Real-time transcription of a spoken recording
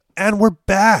And we're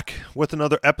back with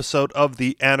another episode of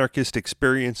the Anarchist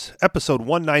Experience, episode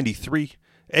 193,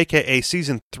 aka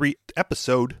season 3,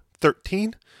 episode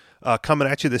 13, coming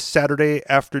at you this Saturday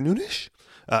afternoonish.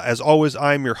 As always,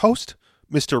 I'm your host,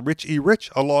 Mr. Rich E. Rich,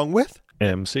 along with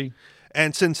MC.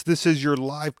 And since this is your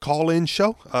live call-in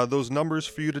show, those numbers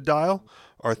for you to dial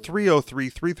are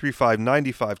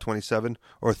 303-335-9527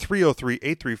 or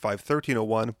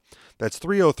 303-835-1301. That's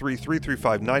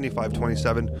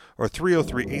 303-335-9527 or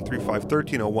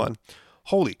 303-835-1301.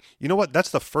 Holy, you know what?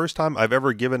 That's the first time I've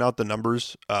ever given out the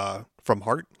numbers from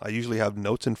heart. I usually have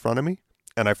notes in front of me,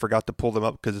 and I forgot to pull them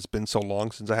up because it's been so long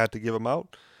since I had to give them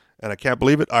out. And I can't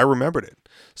believe it. I remembered it.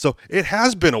 So it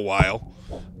has been a while.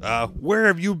 Where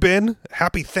have you been?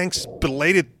 Happy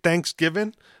belated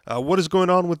Thanksgiving. What is going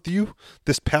on with you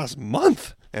this past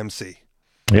month, MC?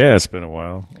 Yeah, it's been a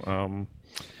while.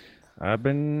 I've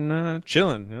been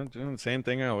chilling, doing the same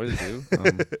thing I always do.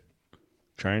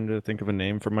 Trying to think of a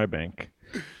name for my bank.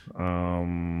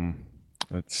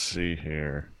 Let's see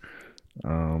here.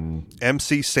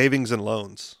 MC Savings and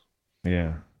Loans.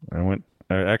 Yeah, I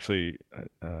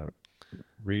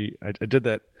did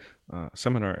that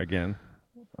seminar again.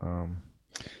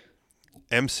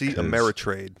 MC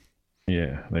Ameritrade.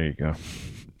 Yeah, there you go.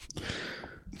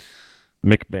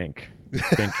 McBank.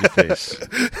 Banky face.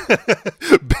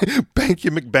 Banky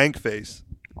McBank face.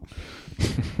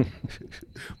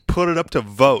 Put it up to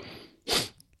vote.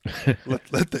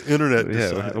 Let the internet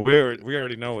decide. Yeah, we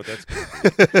already know what that's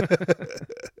going to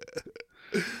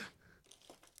be.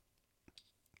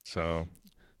 So,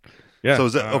 yeah. So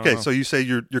is that okay? So you say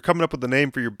you're coming up with the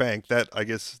name for your bank. That, I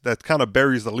guess, that kind of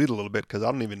buries the lead a little bit because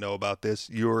I don't even know about this.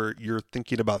 You're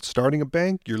thinking about starting a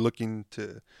bank. You're looking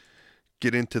to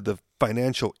get into the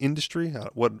financial industry.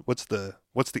 What's the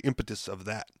impetus of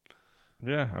that?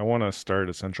 Yeah, I want to start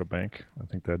a central bank. I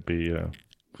think that'd be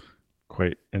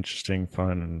quite interesting,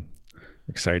 fun, and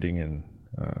exciting, and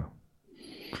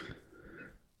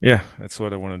yeah, that's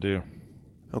what I want to do.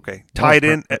 Okay, tied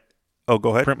in. Oh,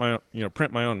 go ahead. Print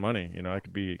my own money. I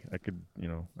could be a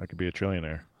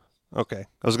trillionaire. Okay,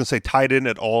 I was gonna say tied in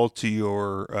at all to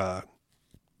your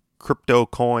crypto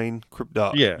coin,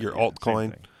 your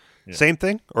altcoin. Same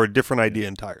thing, or a different idea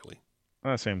entirely?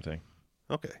 Same thing.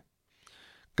 Okay,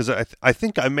 because I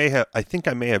think I may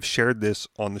have shared this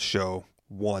on the show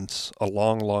once a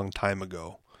long time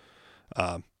ago,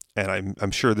 and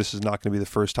I'm sure this is not going to be the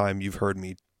first time you've heard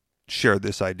me share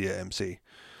this idea, MC.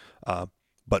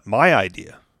 But my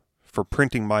idea for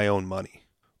printing my own money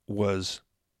was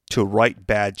to write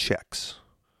bad checks.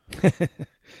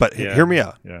 But hear me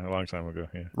out. Yeah, a long time ago.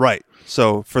 Yeah. Right.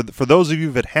 So for those of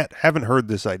you that haven't heard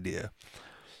this idea,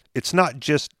 it's not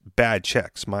just bad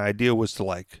checks. My idea was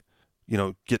to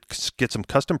get some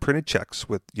custom printed checks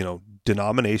with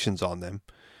denominations on them,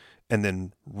 and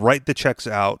then write the checks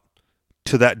out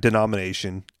to that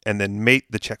denomination, and then make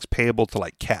the checks payable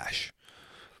to cash.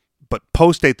 But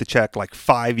post-date the check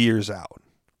 5 years out,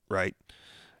 right?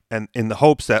 And in the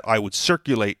hopes that I would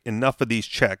circulate enough of these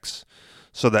checks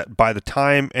so that by the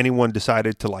time anyone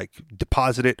decided to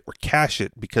deposit it or cash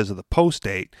it because of the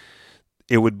post-date,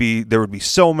 there would be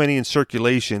so many in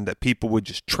circulation that people would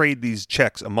just trade these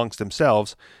checks amongst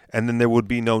themselves, and then there would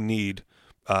be no need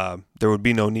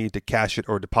to cash it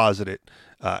or deposit it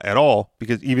at all,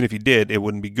 because even if you did, it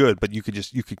wouldn't be good. But you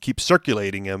could keep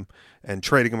circulating them and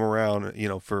trading them around,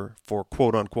 for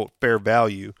quote unquote fair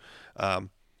value, and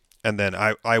then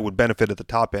I would benefit at the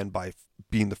top end by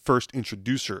being the first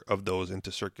introducer of those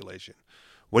into circulation.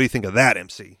 What do you think of that,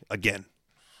 MC? Again,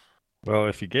 well,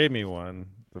 if you gave me one,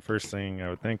 the first thing I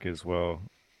would think is, most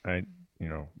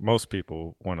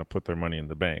people want to put their money in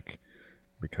the bank,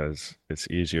 because it's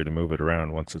easier to move it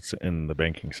around once it's in the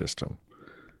banking system.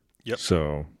 Yep.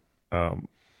 So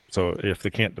if they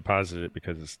can't deposit it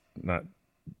because it's not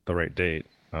the right date,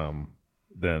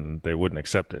 then they wouldn't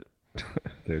accept it.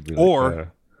 They'd be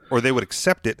or they would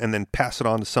accept it and then pass it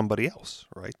on to somebody else,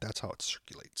 right? That's how it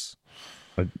circulates.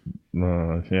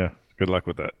 Yeah. Good luck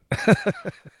with that.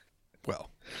 Well,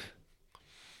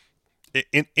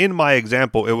 in my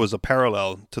example, it was a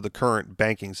parallel to the current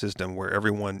banking system where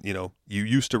everyone, you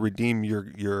used to redeem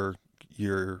your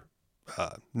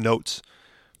notes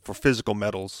for physical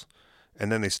metals,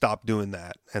 and then they stopped doing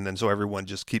that, and then so everyone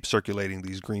just keeps circulating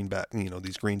these greenback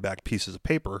pieces of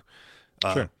paper.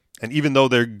 Sure. And even though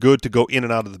they're good to go in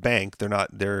and out of the bank, they're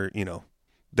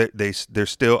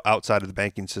still outside of the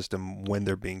banking system when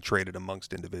they're being traded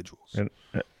amongst individuals.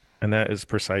 And that is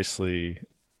precisely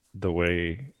the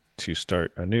way to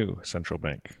start a new central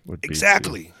bank would be.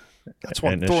 Exactly. That's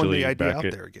why I'm throwing the idea out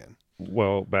there again.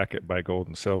 Well, back it by gold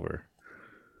and silver.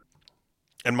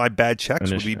 And my bad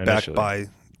checks would be backed by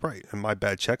Right. And my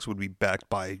bad checks would be backed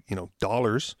by,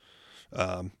 dollars,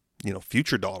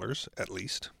 future dollars at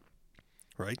least,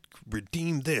 right?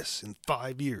 Redeem this in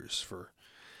 5 years for,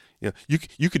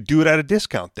 you could do it at a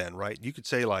discount then, right? You could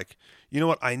say like, you know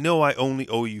what? I know I only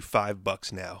owe you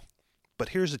 $5 now, but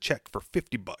here's a check for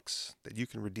 $50 that you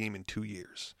can redeem in 2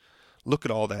 years. Look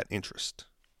at all that interest,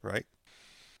 right?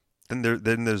 Then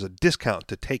there's a discount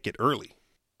to take it early.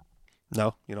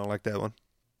 No, you don't like that one?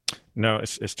 No,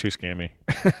 it's too scammy.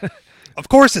 Of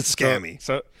course it's scammy.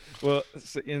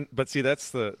 But see,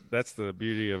 that's the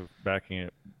beauty of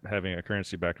having a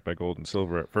currency backed by gold and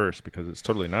silver at first, because it's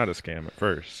totally not a scam at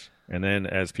first, and then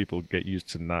as people get used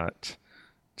to not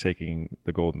taking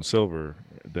the gold and silver,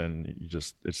 then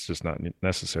it's just not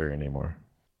necessary anymore.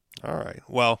 All right.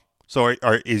 Well, so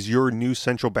is your new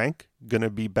central bank going to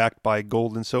be backed by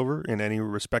gold and silver in any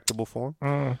respectable form?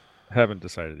 Haven't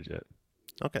decided yet.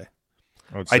 Okay.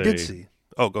 I did see.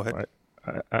 Oh, go ahead.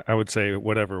 I would say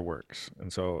whatever works.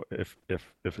 And so if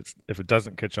it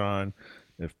doesn't catch on,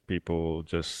 if people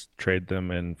just trade them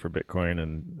in for Bitcoin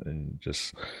and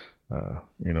just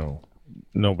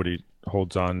nobody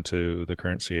holds on to the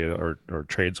currency or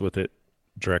trades with it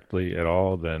directly at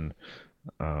all, then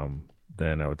I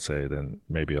would say then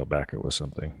maybe I'll back it with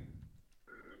something.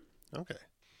 Okay.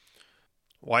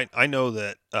 Well, I know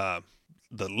that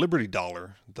the Liberty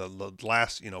Dollar, the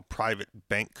last private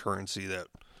bank currency that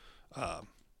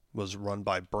was run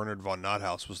by Bernard von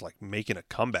Nothaus, was like making a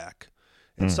comeback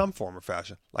in some form or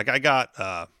fashion. Like I got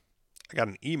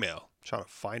an email, I'm trying to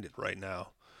find it right now,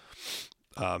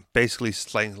 basically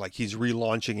saying like he's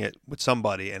relaunching it with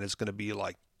somebody, and it's going to be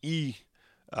like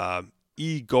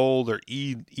gold or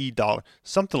e dollar,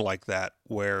 something like that,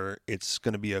 where it's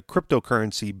going to be a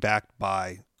cryptocurrency backed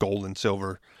by gold and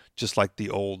silver, just like the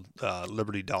old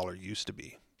Liberty Dollar used to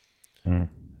be. I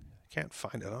can't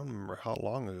find it. I don't remember how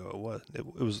long ago it was. It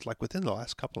was like within the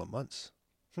last couple of months.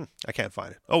 I can't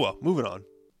find it. Oh well, moving on.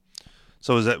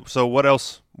 So what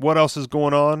else is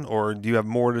going on, or do you have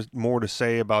more to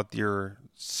say about your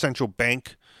central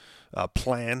bank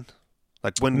plan?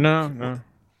 Like when? No.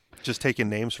 Just taking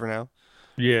names for now.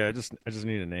 Yeah, I just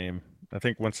need a name. I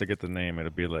think once I get the name,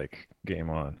 it'll be like game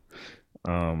on.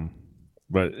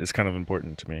 But it's kind of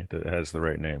important to me that it has the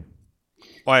right name.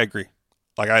 Well, I agree.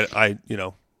 Like I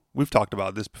we've talked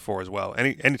about this before as well.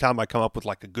 Anytime I come up with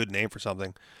like a good name for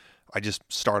something, I just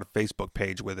start a Facebook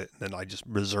page with it, and then I just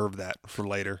reserve that for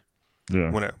later.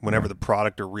 Yeah. Whenever the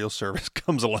product or real service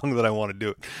comes along that I want to do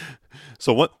it.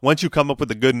 So once you come up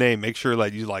with a good name, make sure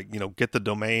that you get the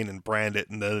domain and brand it,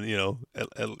 and then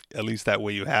at least that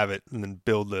way you have it, and then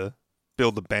build the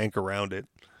bank around it.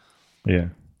 Yeah.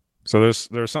 So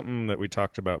there's something that we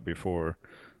talked about before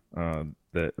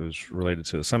that was related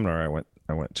to the seminar I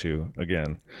went to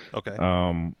again. Okay.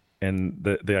 And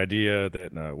the idea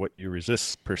that what you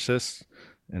resist persists,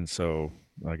 and so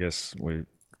I guess we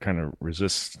kind of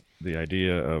resist the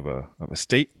idea of a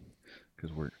state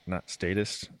because we're not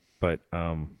statists, but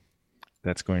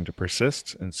that's going to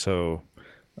persist. And so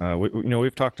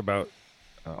we've talked about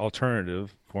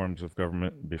alternative forms of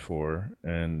government before,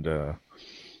 and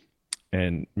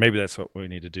maybe that's what we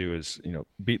need to do is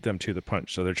beat them to the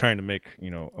punch. So they're trying to make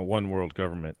a one world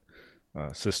government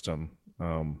system.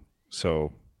 We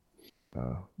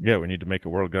need to make a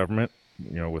world government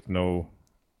with no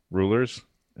rulers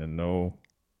and no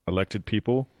elected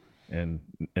people and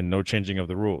no changing of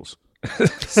the rules.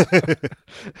 So,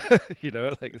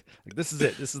 like this is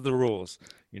it. This is the rules.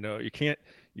 You can't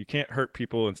hurt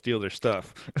people and steal their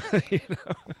stuff.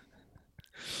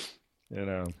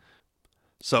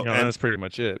 So that's pretty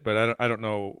much it. But I don't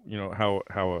know how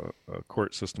a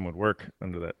court system would work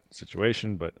under that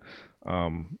situation. But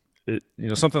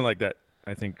something like that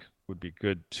I think would be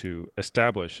good to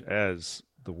establish as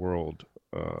the world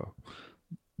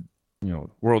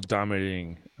world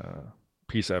dominating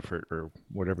peace effort, or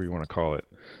whatever you want to call it.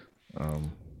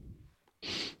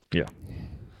 Yeah.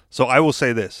 So I will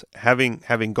say this,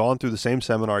 having gone through the same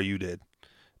seminar you did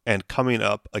and coming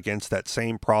up against that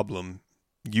same problem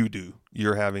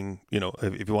you're having,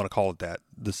 if you want to call it that,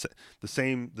 the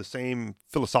same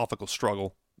philosophical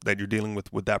struggle that you're dealing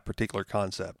with that particular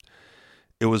concept.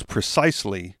 It was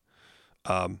precisely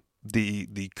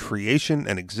the creation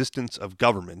and existence of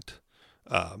government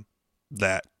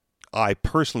that I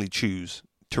personally choose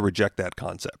to reject that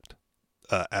concept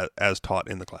as taught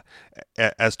in the class,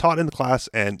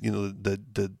 and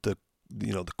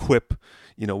the quip,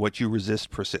 what you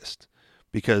resist persists,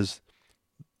 because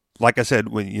like I said,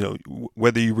 when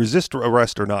whether you resist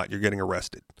arrest or not, you're getting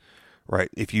arrested, right?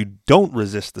 If you don't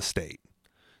resist the state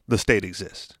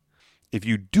exists. If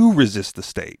you do resist the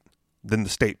state, then the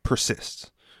state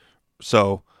persists.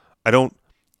 So I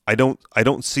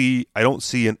don't see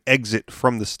an exit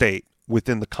from the state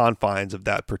within the confines of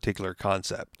that particular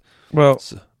concept. Well,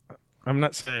 So, I'm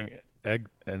not saying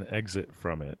an exit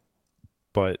from it,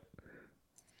 but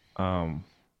um,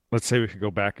 let's say we could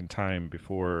go back in time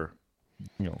before,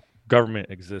 government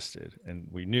existed, and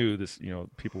we knew this.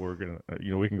 People were gonna.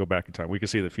 We can go back in time. We can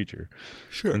see the future,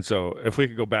 sure. and so if we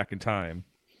could go back in time,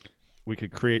 we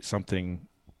could create something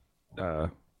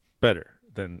better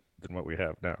than what we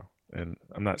have now. And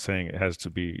I'm not saying it has to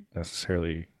be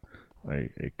necessarily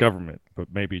a government, but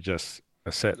maybe just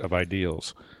a set of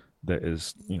ideals that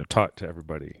is taught to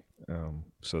everybody,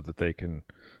 so that they can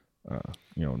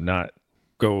not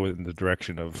go in the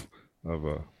direction of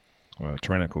a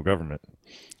tyrannical government.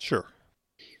 Sure.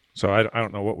 So I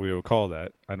don't know what we would call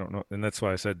that. I don't know, and that's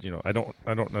why I said I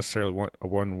don't necessarily want a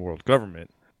one world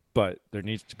government, but there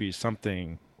needs to be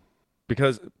something,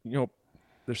 because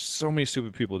there's so many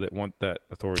stupid people that want that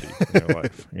authority in their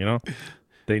life.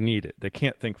 They need it. They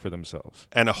can't think for themselves,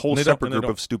 And a whole and separate group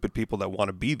of stupid people that want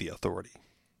to be the authority.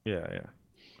 Yeah.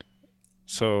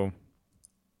 So,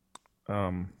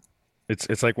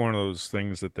 it's like one of those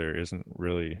things that there isn't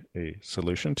really a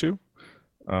solution to.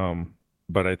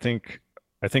 But I think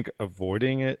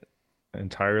avoiding it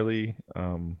entirely,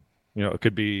 it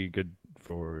could be good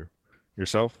for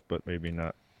yourself, but maybe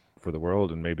not for the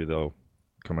world, and maybe they'll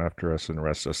come after us and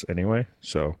arrest us anyway.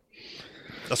 So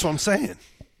that's what I'm saying.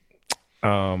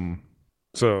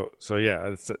 So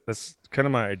yeah, that's kind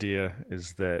of my idea,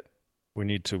 is that we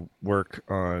need to work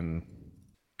on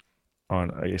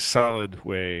a solid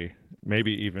way,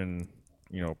 maybe even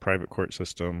private court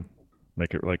system,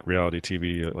 make it like reality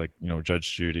TV, like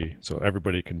Judge Judy, so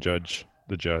everybody can judge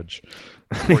the judge,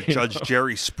 or Judge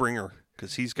Jerry Springer,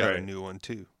 because he's got a new one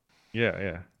too.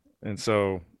 Yeah, and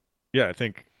so yeah, I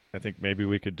think maybe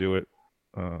we could do it,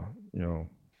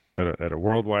 at a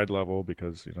worldwide level,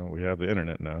 because we have the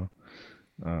internet now,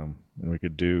 and we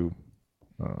could do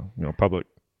public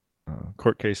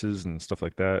court cases and stuff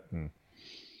like that,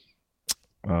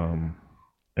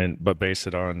 but base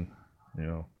it on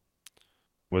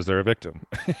was there a victim?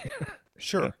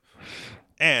 Sure.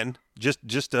 And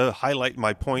just to highlight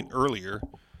my point earlier,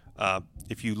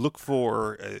 if you look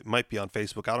for, it might be on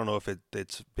Facebook, I don't know if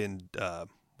it's been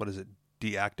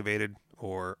deactivated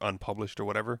or unpublished or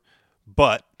whatever,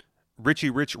 but Richie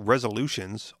Rich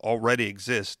Resolutions already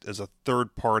exist as a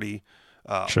third-party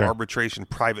arbitration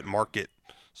private market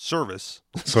service.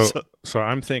 So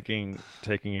I'm thinking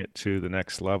taking it to the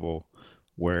next level,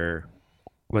 where,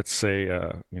 let's say,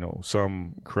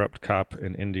 some corrupt cop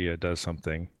in India does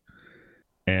something,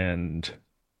 and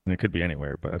it could be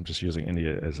anywhere, but I'm just using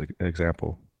India as an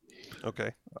example.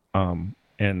 Okay.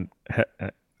 And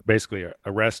basically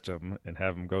arrest him and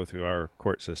have him go through our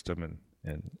court system,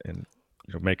 and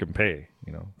make him pay,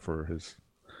 for his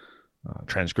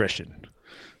transgression.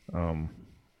 And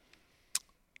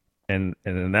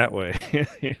in that way,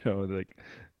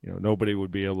 nobody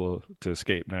would be able to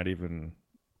escape, not even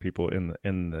people in the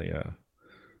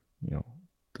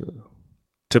the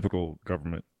typical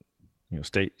government,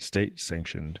 state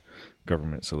sanctioned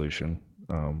government solution.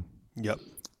 Yep.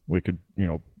 We could,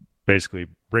 basically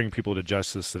bring people to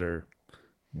justice that are,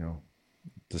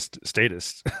 the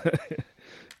statists,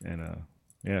 and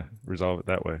resolve it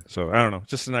that way. So I don't know,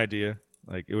 just an idea.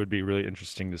 Like, it would be really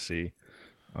interesting to see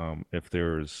if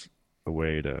there's a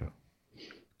way to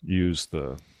use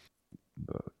the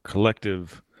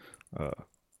collective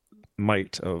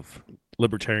might of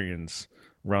libertarians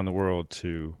around the world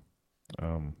to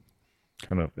kind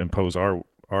of impose our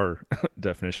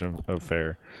definition of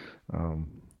fair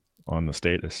on the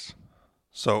statists.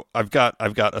 So I've got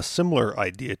a similar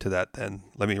idea to that. Then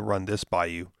let me run this by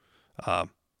you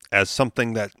as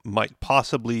something that might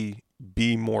possibly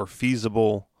be more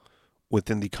feasible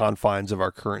within the confines of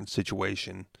our current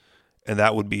situation. And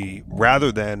that would be,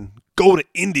 rather than go to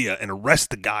India and arrest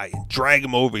the guy and drag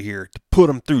him over here to put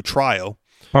him through trial.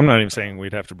 I'm not even saying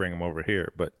we'd have to bring him over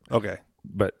here, but okay,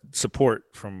 but support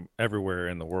from everywhere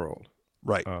in the world.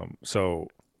 Right. So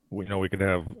we could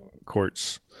have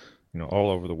courts,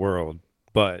 all over the world,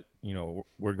 but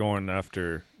we're going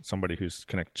after somebody who's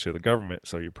connected to the government,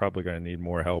 so you're probably going to need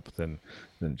more help than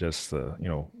just the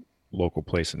local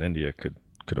place in India could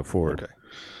afford. Okay.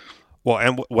 Well,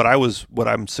 and what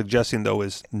I'm suggesting though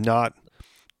is not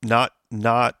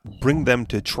bring them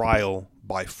to trial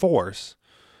by force,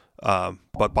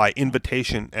 but by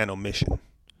invitation and omission,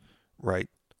 right?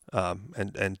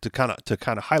 And to kind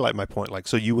of highlight my point, like,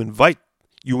 so you invite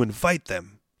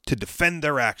them to defend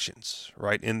their actions,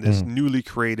 right, in this newly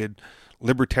created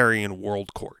libertarian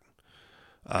world court.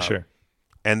 Sure.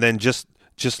 And then just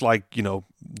just like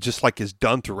just like is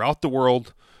done throughout the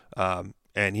world,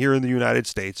 and here in the United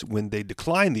States, when they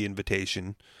decline the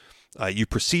invitation, you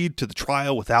proceed to the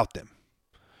trial without them,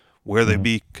 where they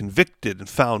be convicted and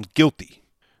found guilty,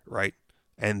 right?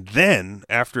 And then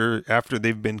after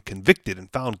they've been convicted and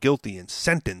found guilty and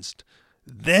sentenced,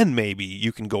 then maybe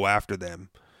you can go after them,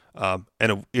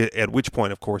 and at which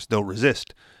point, of course, they'll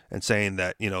resist and saying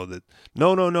that that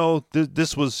no,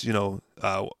 this was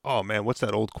oh man, what's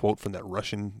that old quote from that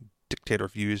Russian dictator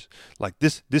views, like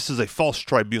this is a false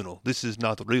tribunal, this is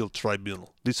not a real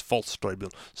tribunal, this false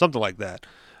tribunal, something like that,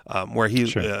 where he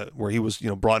was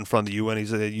brought in front of the UN. He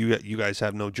said, you guys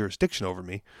have no jurisdiction over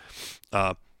me,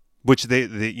 which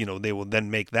they will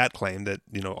then make that claim that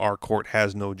our court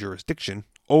has no jurisdiction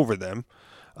over them,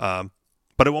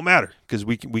 but it won't matter because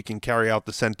we can carry out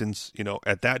the sentence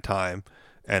at that time,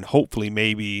 and hopefully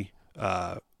maybe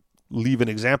leave an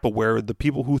example where the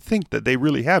people who think that they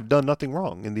really have done nothing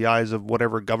wrong in the eyes of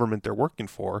whatever government they're working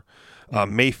for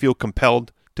may feel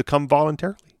compelled to come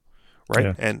voluntarily, right?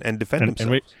 Yeah. and defend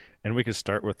themselves. And we could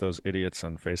start with those idiots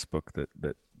on Facebook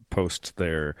that post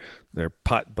their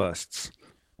pot busts.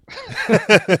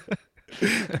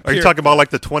 Are you talking about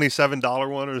like the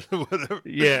 $27 one or whatever?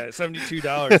 Yeah,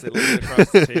 $72 that lay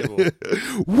across the table.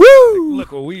 Woo! Like,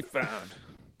 look what we found.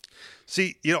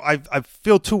 See, I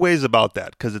feel two ways about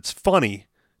that, because it's funny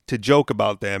to joke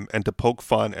about them and to poke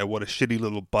fun at what a shitty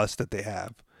little bust that they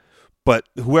have. But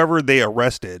whoever they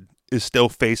arrested is still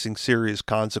facing serious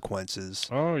consequences.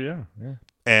 Oh yeah, yeah.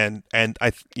 And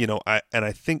I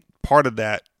think part of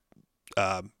that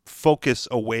focus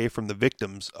away from the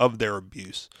victims of their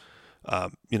abuse,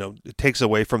 it takes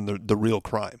away from the real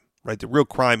crime, right? The real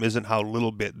crime isn't how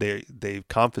little bit they've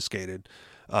confiscated,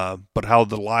 but how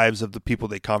the lives of the people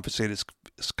they confiscated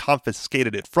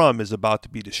it from is about to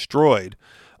be destroyed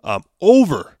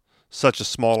over such a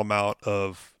small amount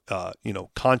of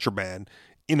contraband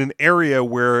in an area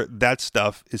where that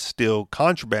stuff is still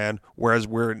contraband, whereas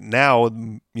where now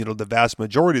the vast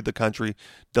majority of the country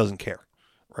doesn't care,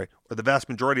 right? Or the vast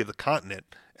majority of the continent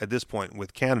at this point,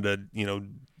 with Canada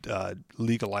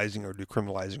legalizing or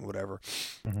decriminalizing whatever,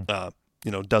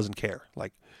 doesn't care.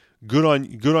 Like, good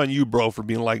on you, bro, for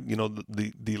being like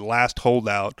the last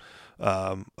holdout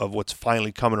of what's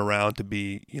finally coming around to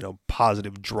be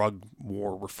positive drug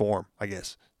war reform. I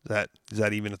guess is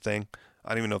that even a thing? I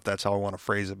don't even know if that's how I want to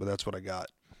phrase it, but that's what I got.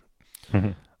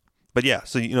 Mm-hmm. But yeah,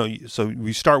 so so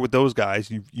we start with those guys.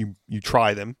 You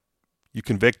try them, you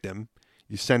convict them,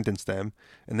 you sentence them,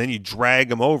 and then you drag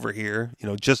them over here.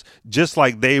 Just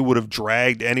like they would have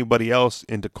dragged anybody else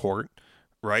into court,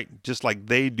 right? Just like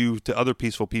they do to other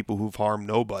peaceful people who've harmed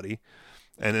nobody.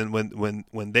 And then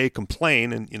when they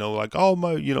complain and like, oh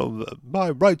my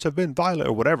rights have been violated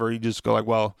or whatever, you just go like,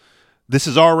 well, this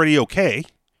is already okay.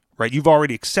 Right, you've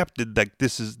already accepted that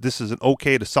this is an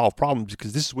okay to solve problems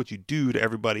because this is what you do to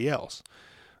everybody else,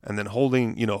 and then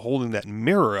holding that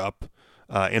mirror up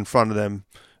in front of them,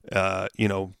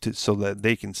 so that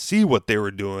they can see what they were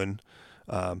doing,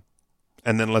 and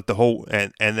then let the whole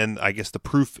and then I guess the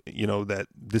proof that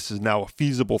this is now a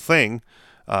feasible thing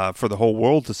for the whole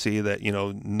world to see, that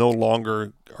no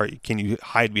longer can you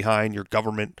hide behind your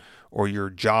government or your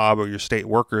job or your state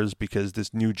workers, because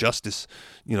this new justice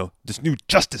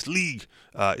league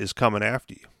is coming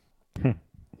after you.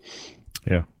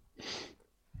 Yeah.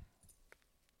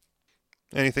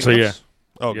 Anything else? Yeah.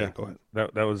 Oh, yeah. Go ahead.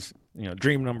 That was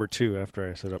dream number 2 after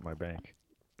I set up my bank.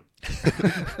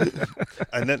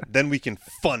 And then we can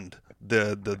fund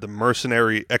the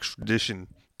mercenary extradition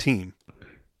team.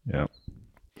 Yeah.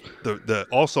 The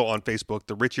also on Facebook,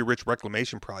 the Richie Rich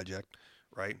Reclamation Project,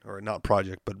 right? Or not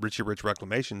project, but Richie Rich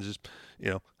Reclamation is just,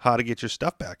 how to get your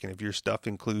stuff back. And if your stuff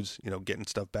includes, getting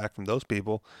stuff back from those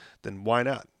people, then why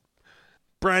not?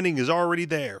 Branding is already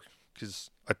there, because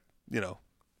I,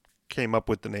 came up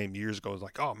with the name years ago. I was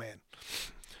like, oh man,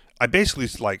 I basically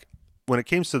like, when it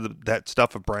came to that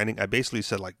stuff of branding, I basically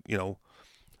said like,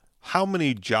 how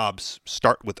many jobs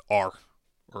start with R,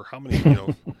 or how many,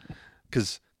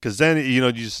 because then,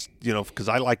 you just, because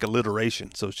I like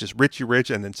alliteration. So it's just Richie Rich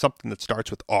and then something that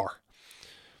starts with R.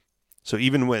 So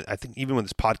even when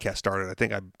this podcast started, I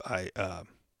think I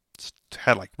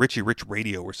had like Richie Rich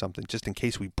Radio or something, just in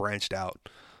case we branched out.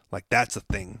 Like, that's a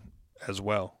thing as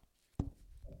well.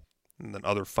 And then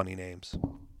other funny names.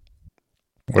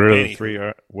 What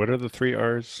are the 3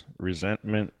 R's?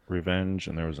 Resentment, revenge,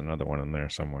 and there was another one in there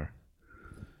somewhere.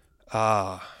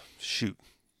 Shoot.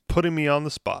 Putting me on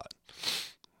the spot.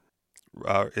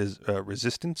 Is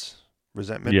resistance,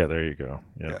 resentment? Yeah, there you go.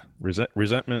 Yeah.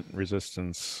 Resentment,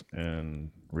 resistance, and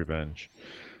revenge.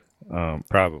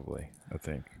 Probably, I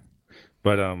think.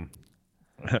 But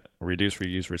Reduce,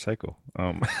 reuse, recycle.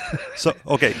 So,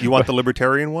 okay, you want the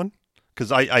libertarian one? Because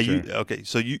Sure. okay,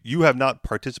 so you have not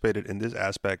participated in this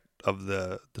aspect of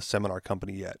the seminar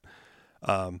company yet.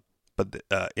 But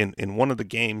in one of the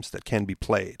games that can be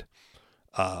played,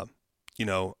 uh,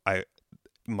 I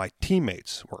my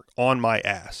teammates were on my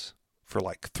ass for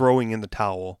like throwing in the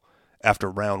towel after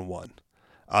round one.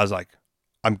 I was like,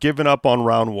 I'm giving up on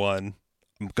round one.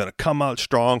 I'm gonna come out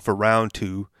strong for round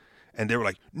two. And they were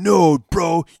like, "No,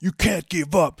 bro, you can't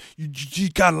give up. You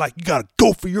gotta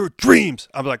go for your dreams."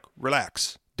 I was like,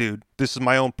 "Relax, dude. This is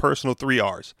my own personal 3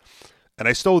 R's." And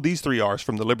I stole these 3 R's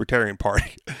from the Libertarian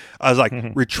Party. I was like,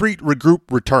 retreat, regroup,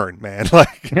 return, man.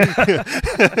 Like,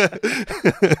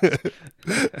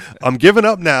 I'm giving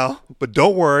up now, but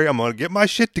don't worry. I'm going to get my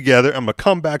shit together. I'm going to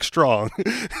come back strong.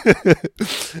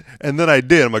 And then I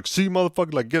did. I'm like, see,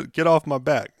 motherfucker, like, get off my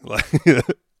back. Like,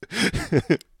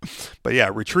 but yeah,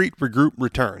 retreat, regroup,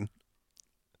 return.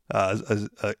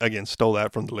 Again, stole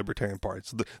that from the Libertarian Party.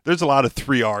 So there's a lot of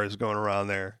 3 R's going around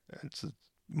there. It's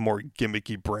more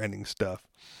gimmicky branding stuff.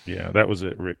 Yeah, that was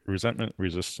it. Resentment,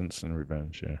 resistance, and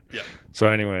revenge. Yeah. Yeah. So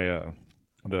anyway,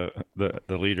 the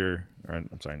leader, or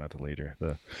I'm sorry, not the leader,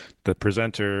 the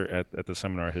presenter at the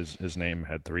seminar, his name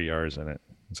had 3 R's in it.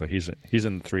 So he's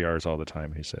in 3 R's all the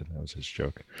time. He said that was his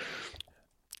joke.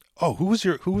 Oh, who was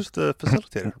the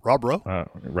facilitator? Rob Rowe?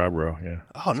 Rob Rowe. Yeah.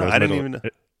 Oh no, So I didn't even know.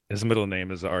 His middle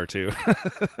name is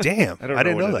R2. Damn, I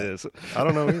didn't know that. Is. I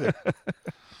don't know either.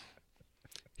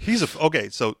 Okay.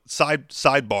 So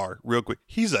sidebar, real quick.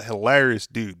 He's a hilarious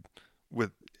dude.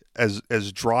 With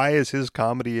as dry as his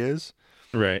comedy is,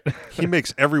 right? He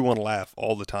makes everyone laugh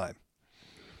all the time.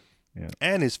 Yeah.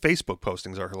 And his Facebook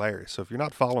postings are hilarious. So if you're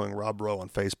not following Rob Rowe on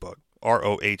Facebook,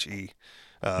 ROHE,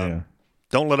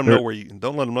 don't let him know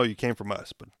don't let him know you came from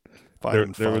us. But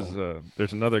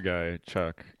there's another guy,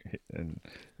 Chuck, and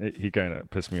he kind of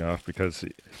pissed me off because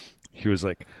he was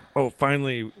like, "Oh,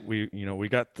 finally we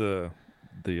got the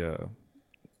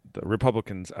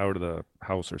Republicans out of the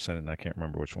House or Senate. I can't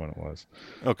remember which one it was.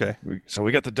 Okay. So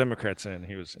we got the Democrats in.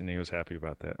 He was happy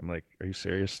about that. I'm like, are you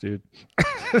serious, dude?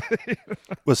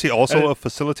 Was he also a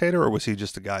facilitator, or was he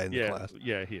just a guy in the class?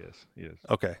 Yeah, he is. He is.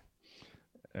 Okay.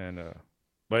 And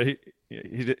but he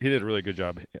did a really good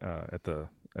job at the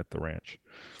ranch.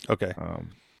 Okay.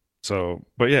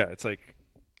 But yeah, it's like,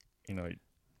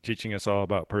 teaching us all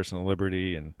about personal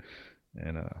liberty and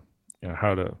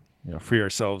how to free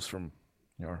ourselves from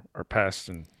our past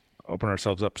and open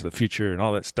ourselves up to the future and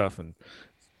all that stuff, and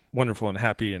wonderful and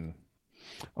happy and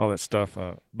all that stuff.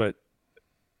 But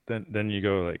then you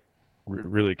go like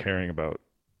really caring about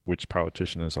which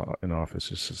politician is in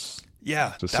office. It's just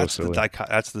that's so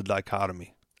that's the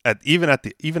dichotomy. Even at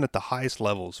the highest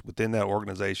levels within that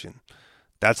organization,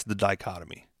 that's the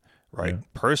dichotomy, right? Yeah.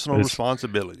 Personal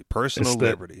responsibility, personal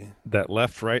liberty. That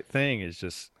left right thing is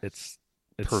just it's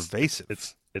pervasive.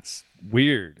 It's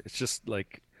weird. It's just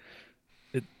like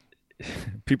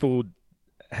people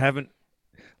haven't,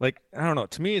 like, I don't know.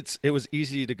 To me, it was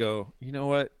easy to go, you know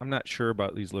what? I'm not sure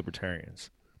about these libertarians,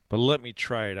 but let me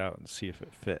try it out and see if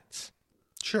it fits.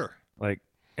 Sure. Like,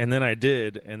 and then I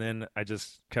did, and then I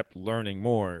just kept learning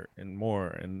more and more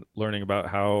and learning about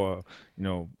how,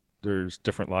 there's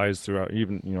different lies throughout,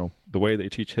 even, the way they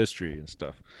teach history and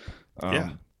stuff.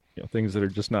 Things that are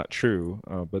just not true,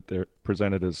 but they're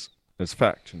presented as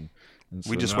fact. And so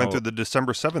we just went through the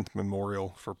December 7th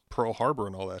memorial for Pearl Harbor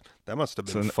and all that. That must have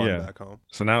been fun back home.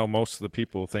 So now most of the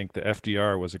people think that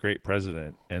FDR was a great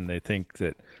president, and they think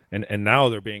that, and now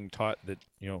they're being taught that,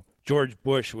 George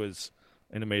Bush was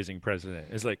an amazing president.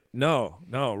 It's like, no,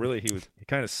 really, he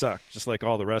kind of sucked, just like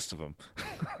all the rest of them.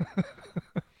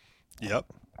 Yep.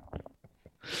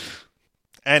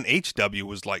 And HW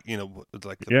was like,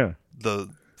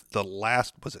 the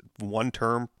last, was it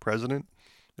one-term president,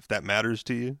 if that matters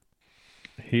to you?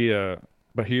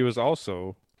 But he was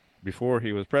also, before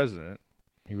he was president,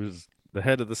 he was the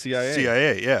head of the CIA.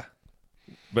 CIA, yeah.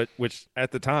 But which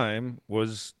at the time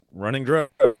was running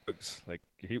drugs. Like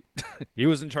he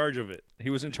was in charge of it. He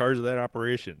was in charge of that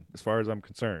operation, as far as I'm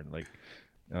concerned. Like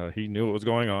he knew what was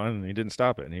going on, and he didn't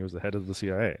stop it. And he was the head of the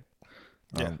CIA.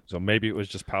 So maybe it was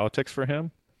just politics for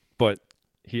him, but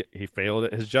he failed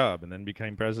at his job and then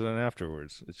became president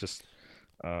afterwards. It's just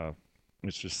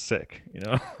sick,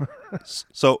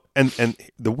 So and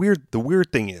the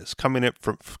weird thing is coming at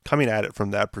it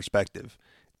from that perspective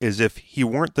is, if he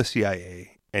weren't the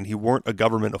CIA and he weren't a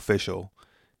government official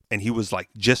and he was like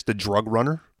just a drug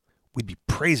runner, we'd be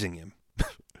praising him.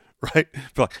 Right?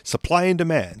 Like, supply and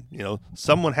demand,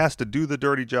 someone has to do the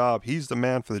dirty job. He's the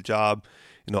man for the job.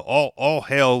 all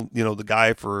hail, the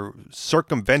guy for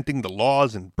circumventing the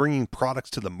laws and bringing products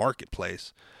to the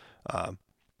marketplace.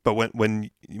 But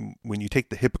when you take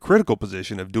the hypocritical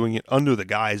position of doing it under the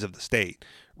guise of the state,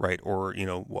 right, or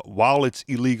while it's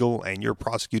illegal and you're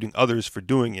prosecuting others for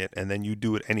doing it, and then you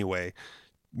do it anyway,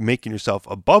 making yourself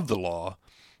above the law,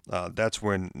 that's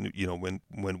when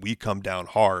when we come down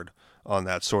hard on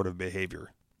that sort of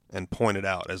behavior and point it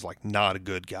out as like not a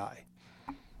good guy.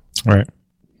 Right.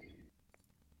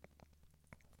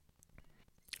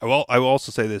 I will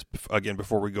also say this again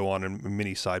before we go on in a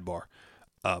mini sidebar.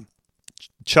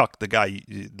 Chuck, the guy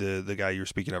you were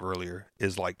speaking of earlier,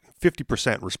 is like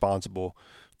 50% responsible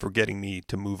for getting me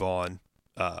to move on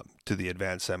to the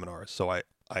advanced seminars. So I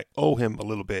owe him a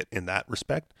little bit in that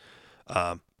respect.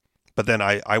 But then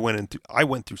I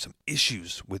went through some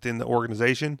issues within the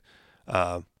organization.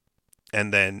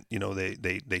 And then,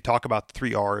 they talk about the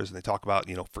 3 R's and they talk about,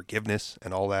 forgiveness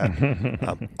and all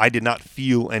that. I did not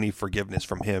feel any forgiveness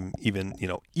from him,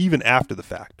 even after the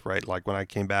fact, right? Like when I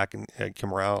came back and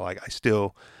came around, like I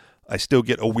still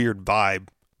get a weird vibe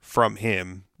from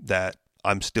him that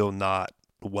I'm still not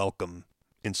welcome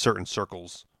in certain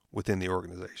circles within the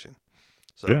organization.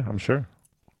 So, yeah, I'm sure.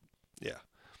 Yeah.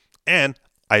 And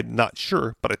I'm not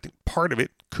sure, but I think part of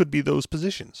it could be those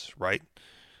positions, right?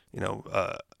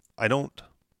 I don't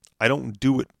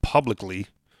do it publicly.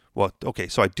 Well, okay,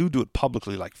 so I do it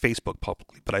publicly, like Facebook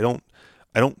publicly, but I don't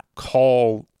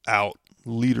call out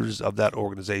leaders of that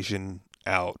organization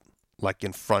out like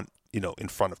in front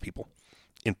of people,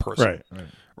 in person. Right.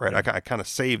 Yeah. I kind of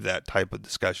save that type of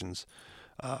discussions,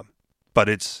 but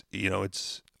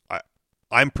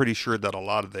I'm pretty sure that a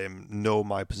lot of them know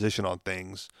my position on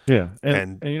things. Yeah,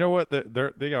 and you know what?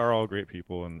 They are all great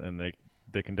people, and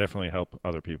they can definitely help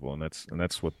other people, and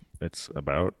that's what it's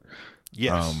about.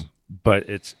 Yes. But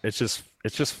it's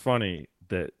just funny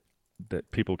that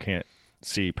people can't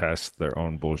see past their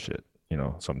own bullshit,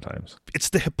 sometimes. It's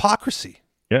the hypocrisy.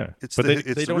 Yeah. It's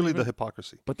really the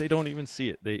hypocrisy. But they don't even see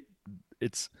it.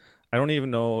 I don't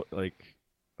even know, like,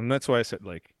 and that's why I said,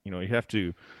 like, you have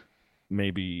to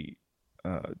maybe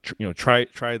try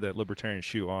the libertarian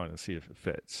shoe on and see if it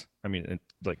fits. I mean, and,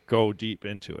 like, go deep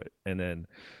into it and then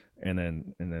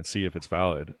see if it's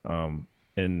valid.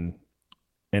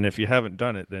 And if you haven't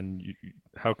done it, then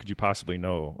how could you possibly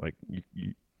know? Like,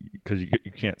 because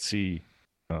you can't see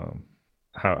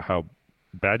how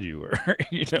bad you are,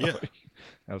 Yeah.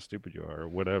 how stupid you are, or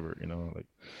whatever, like.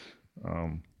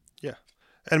 Yeah,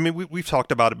 and I mean we've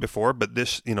talked about it before, but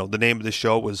this, the name of the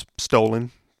show was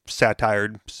stolen,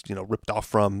 satired, ripped off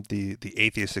from the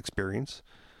Atheist Experience.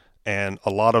 And a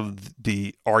lot of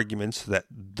the arguments that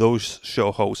those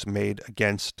show hosts made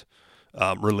against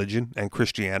religion and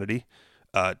Christianity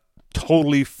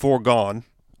totally foregone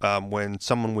when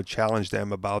someone would challenge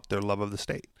them about their love of the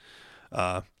state.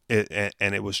 And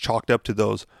it was chalked up to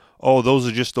those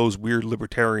are just those weird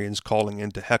libertarians calling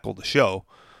in to heckle the show,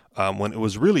 when it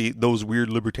was really those weird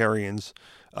libertarians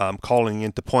calling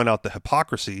in to point out the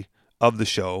hypocrisy of the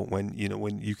show when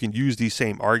you can use these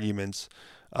same arguments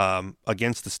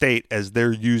against the state as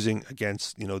they're using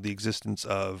against the existence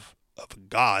of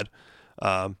God,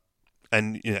 and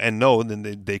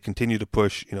then they continue to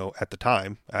push at the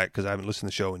time, because I haven't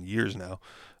listened to the show in years now,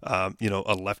 a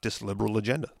leftist liberal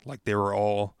agenda. Like they were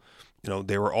all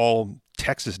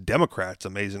Texas Democrats,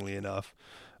 amazingly enough,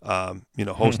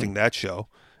 hosting that show,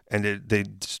 and they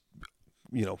just,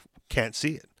 can't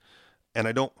see it, and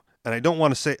I don't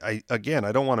want to say I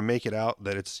don't want to make it out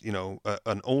that it's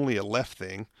an only a left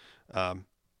thing,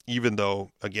 even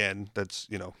though again that's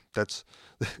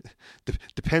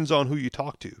depends on who you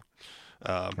talk to,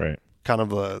 Right. Kind of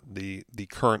the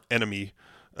current enemy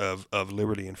of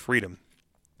liberty and freedom,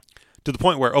 to the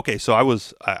point where so I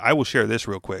will share this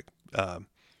real quick,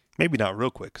 maybe not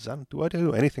real quick because I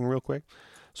do anything real quick.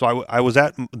 So I was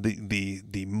at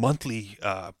the monthly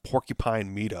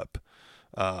porcupine meetup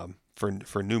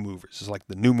for new movers. It's like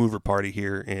the new mover party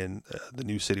here in the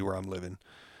new city where I'm living,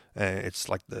 and it's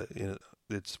like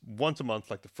it's once a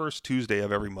month, like the first Tuesday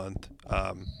of every month.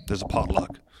 There's a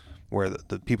potluck where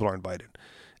the people are invited,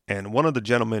 and one of the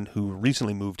gentlemen who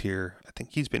recently moved here, I think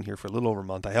he's been here for a little over a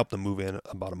month. I helped him move in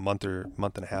about a month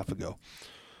and a half ago.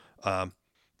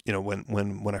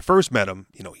 When I first met him,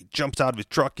 he jumps out of his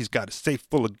truck. He's got a safe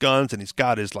full of guns, and he's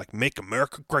got his like "Make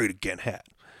America Great Again" hat.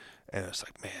 And it's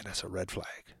like, man, that's a red flag.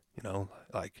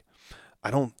 Like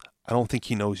I don't think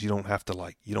he knows you don't have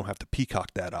to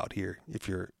peacock that out here if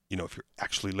you're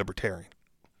actually libertarian.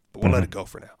 But we'll let it go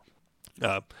for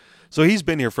now. So he's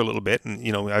been here for a little bit, and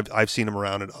I've seen him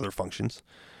around at other functions.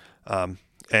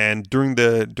 And during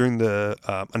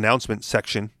the announcement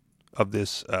section of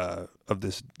this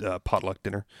potluck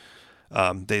dinner.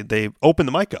 They open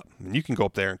the mic up, and you can go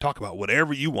up there and talk about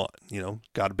whatever you want.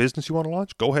 Got a business you want to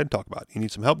launch? Go ahead and talk about it. You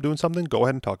need some help doing something? Go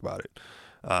ahead and talk about it.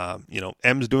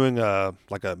 M's doing a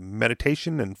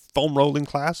meditation and foam rolling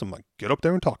class. I'm like, get up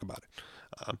there and talk about it.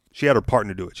 She had her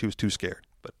partner do it. She was too scared,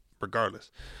 but regardless.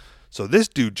 So this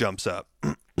dude jumps up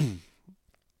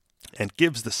and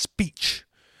gives the speech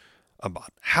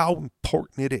about how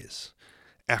important it is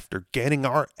after getting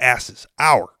our asses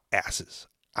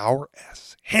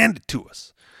handed to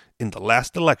us in the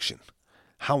last election,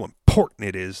 how important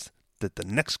it is that the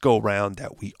next go round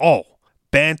that we all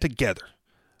band together,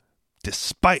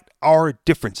 despite our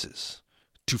differences,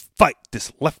 to fight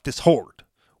this leftist horde.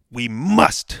 We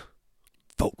must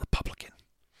vote Republican.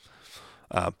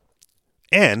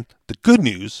 And the good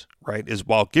news, right, is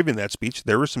while giving that speech,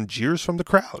 there were some jeers from the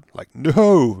crowd, like,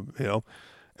 no,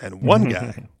 and one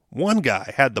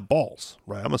guy had the balls,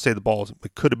 right? I'm going to say the balls.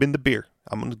 It could have been the beer.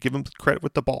 I'm going to give him the credit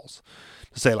with the balls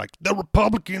to say, like, the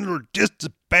Republicans are just as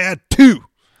bad too.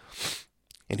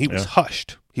 And he was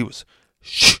hushed. He was,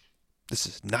 shh, this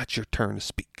is not your turn to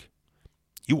speak.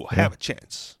 You will have a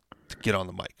chance to get on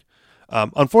the mic.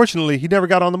 Unfortunately, he never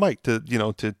got on the mic to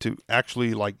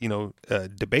actually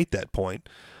debate that point.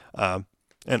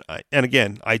 And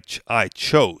again, I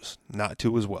chose not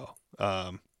to as well.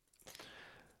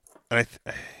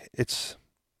 It's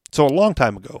so a long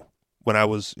time ago when I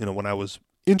was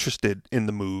interested in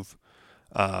the move,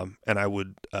 and I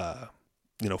would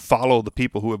follow the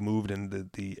people who have moved and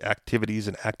the activities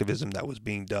and activism that was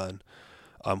being done.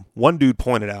 One dude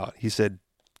pointed out, he said,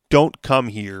 "Don't come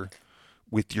here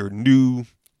with your new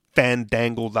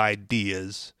fandangled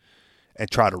ideas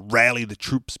and try to rally the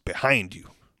troops behind you.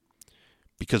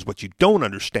 Because what you don't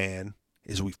understand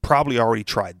is we've probably already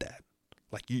tried that.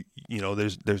 Like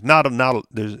there's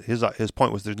his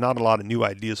point was there's not a lot of new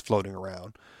ideas floating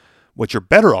around. What you're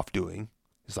better off doing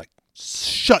is like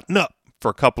shutting up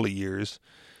for a couple of years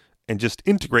and just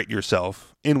integrate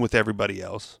yourself in with everybody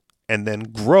else and then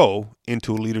grow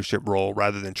into a leadership role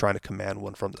rather than trying to command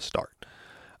one from the start."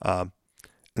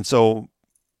 And so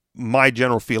my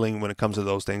general feeling when it comes to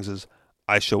those things is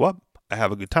I show up, I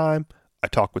have a good time, I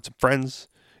talk with some friends.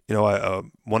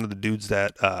 One of the dudes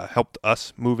that helped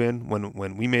us move in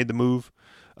when we made the move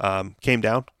came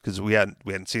down because we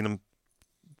hadn't seen him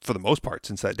for the most part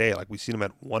since that day. Like we seen him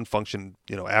at one function,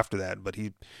 after that, but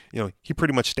he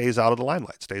pretty much stays out of the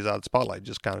limelight, stays out of the spotlight,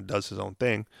 just kind of does his own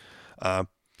thing.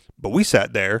 But we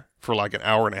sat there for like an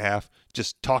hour and a half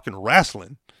just talking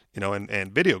wrestling,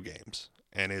 and video games.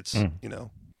 And it's,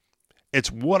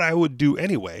 it's what I would do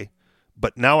anyway,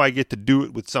 but now I get to do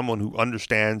it with someone who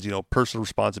understands, personal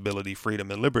responsibility,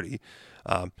 freedom, and liberty.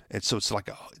 And so it's like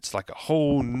a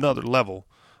whole nother level,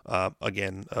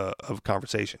 of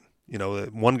conversation.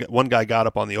 One guy got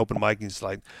up on the open mic and he's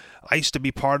like, "I used to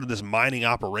be part of this mining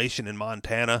operation in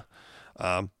Montana,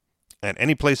 and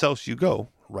any place else you go."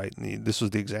 Right. And this was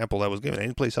the example that was given.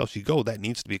 Any place else you go, that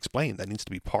needs to be explained. That needs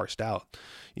to be parsed out.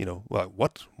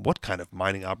 What kind of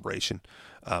mining operation?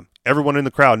 Everyone in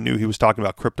the crowd knew he was talking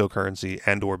about cryptocurrency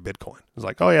and or Bitcoin. It was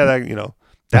like, oh yeah,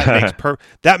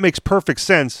 that makes perfect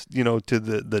sense. To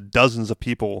the dozens of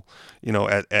people,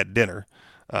 at dinner.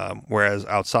 Whereas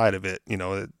outside of it,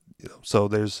 so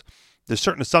there's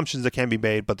certain assumptions that can be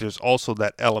made, but there's also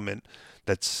that element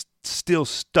that's still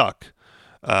stuck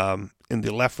in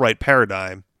the left-right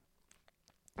paradigm,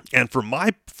 and from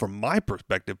my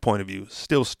perspective, point of view,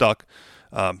 still stuck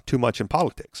too much in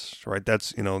politics. Right?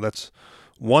 That's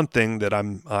one thing that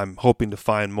I'm hoping to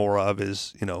find more of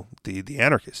is the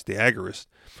anarchist, the agorist,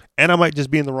 and I might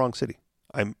just be in the wrong city.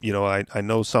 I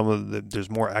know there's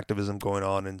more activism going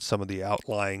on in some of the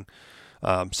outlying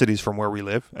cities from where we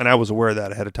live, and I was aware of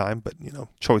that ahead of time. But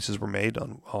choices were made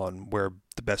on where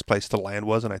the best place to land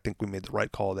was, and I think we made the right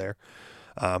call there.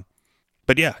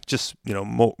 But yeah, just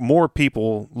more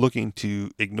people looking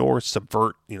to ignore,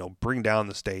 subvert, bring down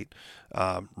the state,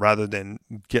 rather than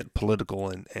get political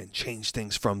and change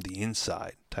things from the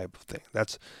inside type of thing.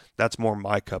 That's more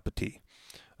my cup of tea.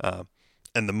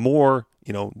 And the more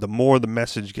the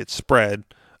message gets spread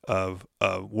of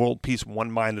world peace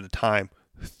one mind at a time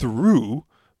through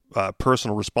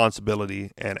personal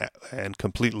responsibility and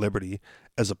complete liberty,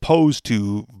 as opposed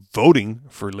to voting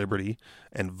for liberty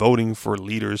and voting for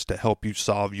leaders to help you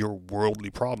solve your worldly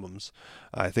problems,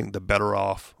 I think the better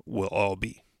off we'll all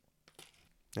be.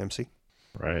 MC?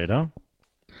 Right on.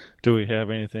 Do we have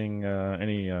anything,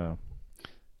 any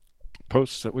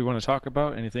posts that we want to talk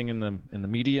about? Anything in the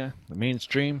media, the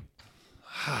mainstream?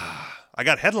 I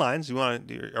got headlines.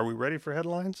 Are we ready for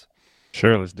headlines?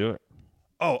 Sure, let's do it.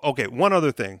 Oh, okay. One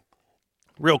other thing,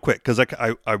 real quick, because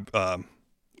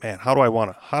man, how do I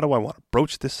want to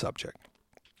broach this subject?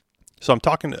 So I'm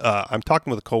talking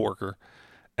with a coworker,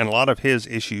 and a lot of his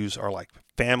issues are like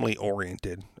family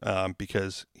oriented,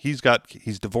 because he's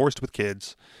divorced with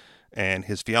kids, and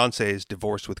his fiance is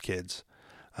divorced with kids.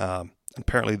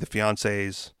 Apparently, the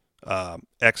fiance's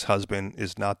ex-husband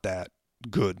is not that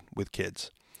good with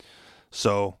kids.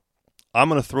 So I'm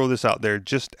going to throw this out there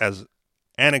just as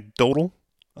anecdotal,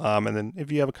 and then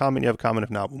if you have a comment, you have a comment. If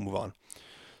not, we'll move on.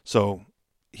 So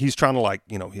he's trying to, like,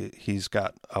 he's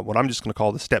got what I'm just going to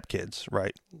call the stepkids,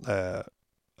 right? A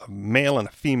male and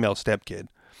a female stepkid.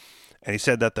 And he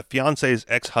said that the fiance's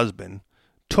ex-husband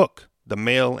took the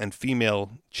male and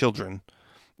female children,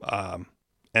 and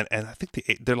I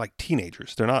think they're like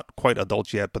teenagers. They're not quite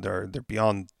adults yet, but they're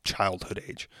beyond childhood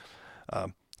age.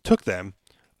 Took them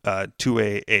to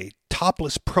a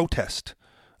topless protest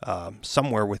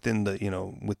somewhere within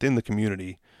the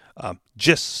community,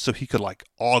 just so he could like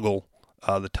ogle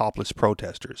the topless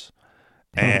protesters.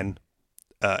 And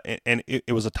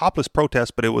it was a topless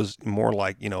protest, but it was more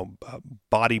like,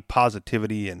 body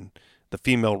positivity and the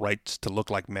female rights to look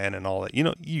like men and all that.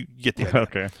 You get the idea.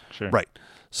 Okay, sure. Right.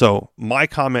 So my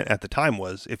comment at the time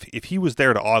was, if he was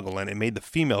there to ogle and it made the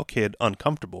female kid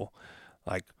uncomfortable,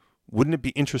 like, wouldn't it be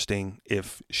interesting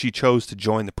if she chose to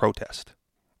join the protest?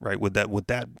 Right? Would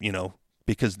that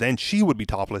because then she would be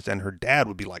topless and her dad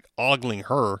would be like ogling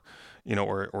her,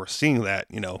 or seeing that,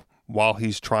 while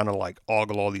he's trying to like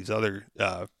ogle all these other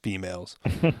females.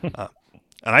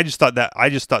 And I just thought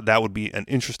that would be an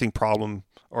interesting problem,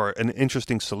 or an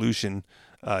interesting solution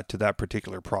to that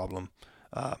particular problem.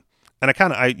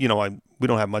 And we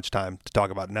don't have much time to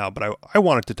talk about it now, but I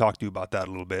wanted to talk to you about that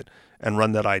a little bit and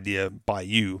run that idea by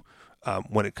you,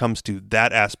 when it comes to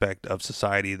that aspect of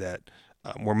society that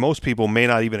where most people may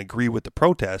not even agree with the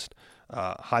protest.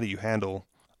 How do you handle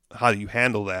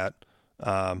that?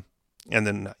 And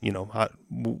then,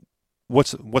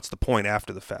 what's the point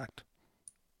after the fact?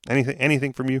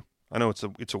 Anything from you? I know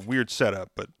it's a weird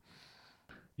setup, but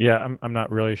Yeah, I'm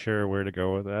not really sure where to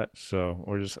go with that, so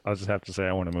I'll just have to say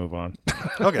I want to move on.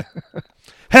 okay.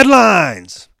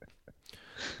 Headlines: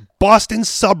 Boston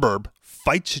suburb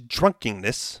fights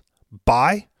drunkenness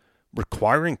by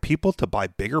requiring people to buy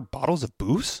bigger bottles of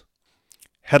booze.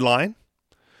 Headline: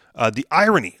 the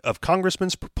irony of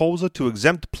Congressman's proposal to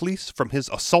exempt police from his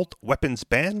assault weapons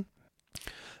ban.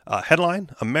 Headline: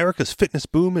 America's fitness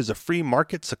boom is a free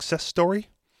market success story.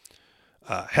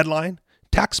 Headline: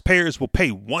 Taxpayers will pay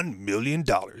 $1 million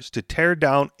to tear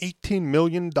down $18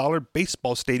 million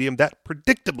baseball stadium that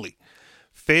predictably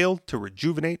failed to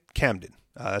rejuvenate Camden.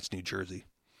 That's New Jersey.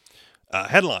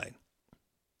 Headline: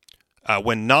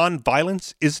 when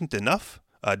nonviolence isn't enough,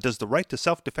 does the right to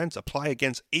self-defense apply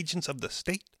against agents of the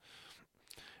state?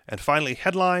 And finally,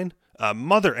 headline: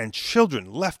 mother and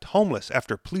children left homeless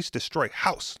after police destroy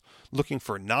house looking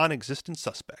for non-existent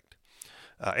suspect.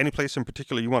 Any place in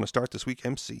particular you want to start this week,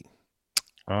 MC?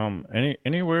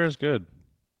 Anywhere is good.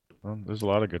 There's a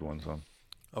lot of good ones on.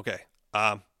 Okay.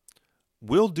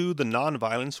 We'll do the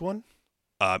non-violence one.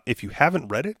 If you haven't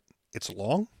read it, it's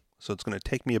long, so it's going to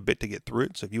take me a bit to get through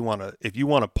it. So if you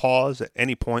want to pause at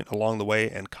any point along the way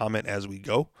and comment as we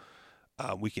go,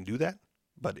 we can do that.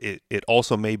 But it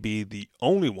also may be the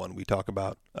only one we talk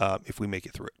about if we make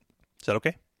it through it. Is that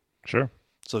okay? Sure.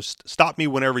 So stop me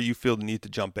whenever you feel the need to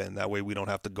jump in. That way we don't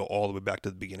have to go all the way back to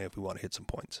the beginning if we want to hit some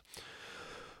points.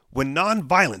 When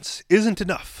nonviolence isn't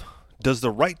enough, does the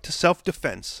right to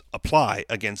self-defense apply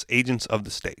against agents of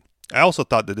the state? I also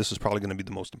thought that this was probably going to be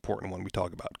the most important one we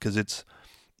talk about, because it's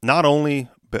not only,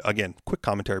 but again, quick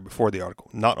commentary before the article,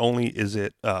 not only is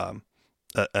it an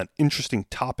interesting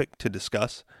topic to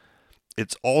discuss,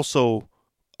 it's also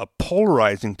a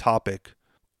polarizing topic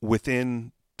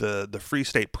within the Free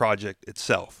State Project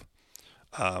itself,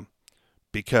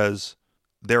 because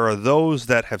there are those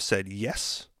that have said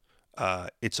yes,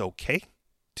 it's okay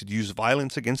to use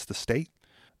violence against the state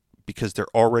because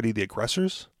they're already the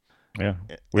aggressors. Yeah,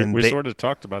 we sort of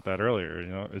talked about that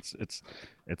earlier.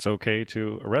 It's okay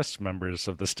to arrest members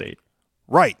of the state.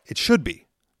 Right, it should be.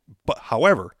 But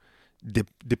however,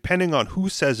 depending on who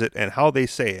says it and how they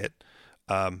say it,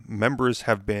 members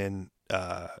have been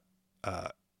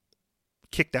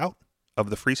kicked out of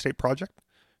the Free State Project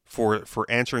for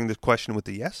answering the question with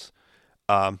the yes.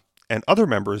 And other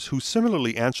members who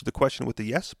similarly answer the question with the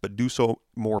yes, but do so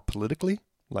more politically,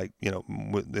 like,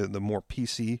 with the more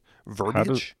PC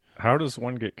verbiage. How does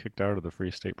one get kicked out of the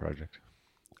Free State Project?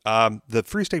 The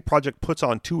Free State Project puts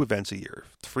on 2 events a year: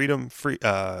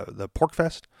 the Pork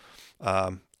Fest,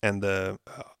 and the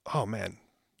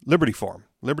Liberty Forum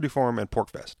and Pork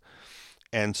Fest.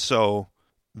 And so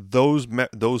those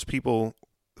people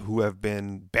who have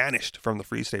been banished from the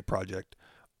Free State Project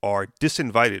are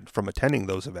disinvited from attending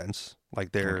those events.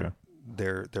 Like they're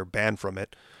banned from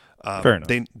it. Fair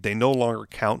enough. They no longer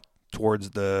count towards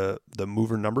the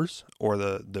mover numbers or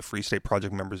the Free State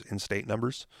Project members in state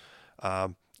numbers,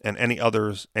 and any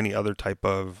other type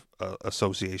of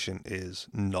association is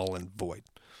null and void.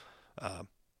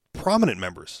 Prominent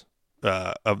members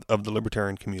of the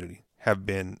libertarian community have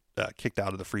been kicked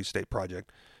out of the Free State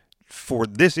Project for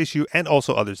this issue and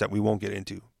also others that we won't get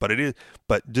into. But it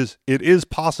is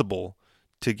possible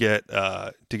to get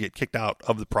kicked out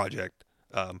of the project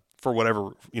for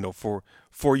whatever,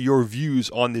 for your views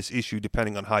on this issue,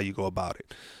 depending on how you go about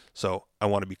it. So I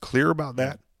want to be clear about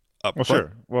that up front,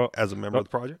 Sure. Well, as a member of the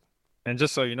project. And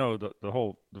just so you know,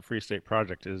 the Free State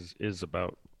Project is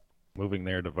about moving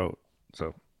there to vote.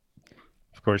 So,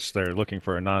 of course, they're looking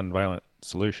for a nonviolent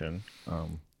solution,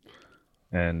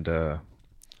 and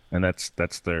that's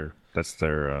their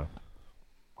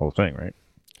whole thing, right?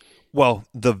 Well,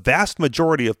 the vast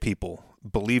majority of people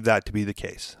believe that to be the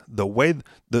case.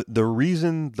 The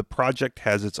reason the project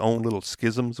has its own little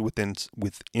schisms within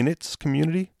its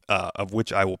community, of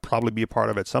which I will probably be a part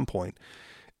of at some point,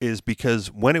 is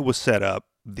because when it was set up,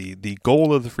 the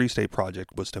goal of the Free State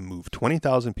Project was to move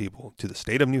 20,000 people to the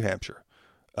state of New Hampshire,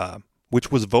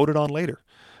 which was voted on later.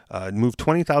 Move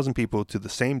 20,000 people to the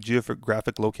same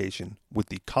geographic location with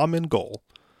the common goal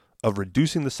of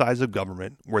reducing the size of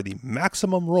government, where the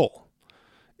maximum role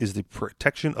is the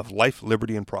protection of life,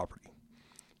 liberty, and property.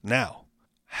 Now,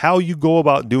 how you go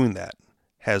about doing that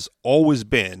has always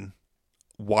been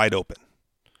wide open.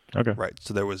 Okay. Right.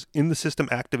 So there was in the system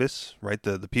activists, right?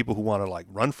 The people who want to like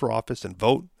run for office and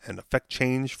vote and affect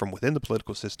change from within the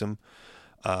political system.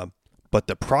 But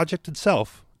the project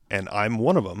itself, and I'm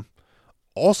one of them,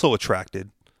 also attracted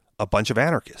a bunch of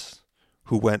anarchists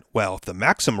who went, well, if the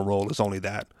maximum role is only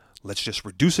that, let's just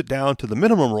reduce it down to the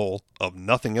minimum role of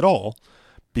nothing at all,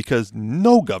 because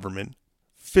no government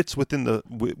fits within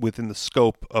the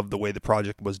scope of the way the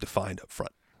project was defined up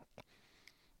front.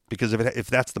 Because if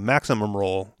that's the maximum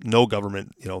role, no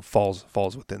government falls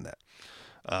within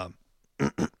that.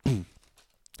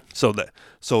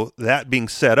 So that being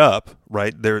set up,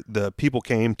 right there, the people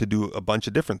came to do a bunch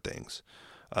of different things.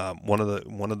 One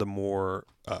of the more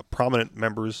prominent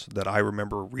members that I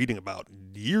remember reading about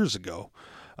years ago,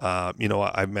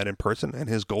 I've met in person, and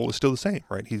his goal is still the same,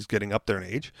 right? He's getting up there in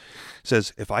age.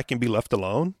 Says, if I can be left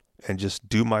alone and just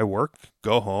do my work,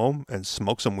 go home and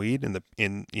smoke some weed in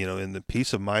the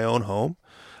peace of my own home,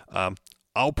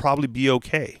 I'll probably be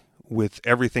okay with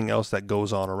everything else that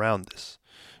goes on around this.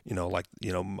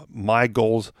 My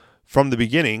goals from the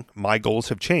beginning, my goals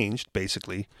have changed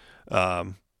basically,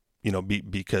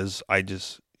 because I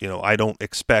just, I don't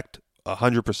expect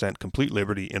 100% complete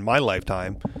liberty in my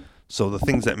lifetime. So the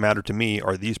things that matter to me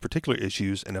are these particular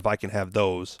issues, and if I can have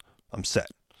those, I'm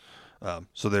set.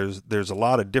 So there's a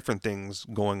lot of different things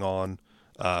going on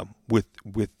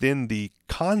within the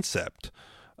concept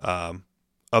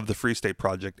of the Free State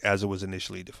Project as it was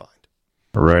initially defined.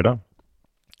 Right on.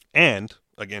 And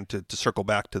again, to circle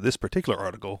back to this particular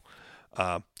article,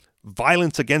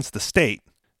 violence against the state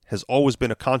has always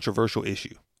been a controversial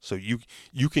issue. So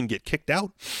you can get kicked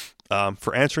out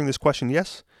for answering this question,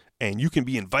 yes. And you can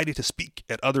be invited to speak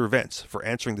at other events for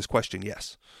answering this question,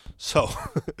 yes. So,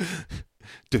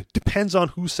 depends on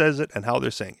who says it and how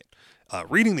they're saying it.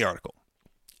 Reading the article.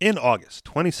 In August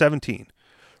 2017,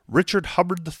 Richard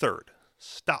Hubbard III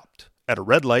stopped at a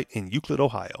red light in Euclid,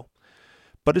 Ohio,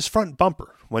 but his front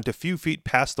bumper went a few feet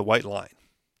past the white line.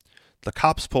 The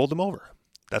cops pulled him over.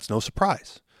 That's no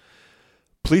surprise.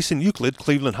 Police in Euclid,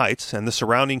 Cleveland Heights, and the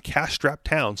surrounding cash-strapped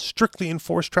towns strictly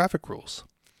enforce traffic rules.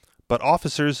 But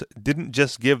officers didn't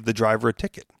just give the driver a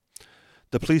ticket.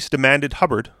 The police demanded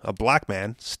Hubbard, a black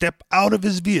man, step out of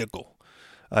his vehicle.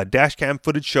 Dashcam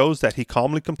footage shows that he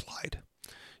calmly complied.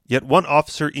 Yet one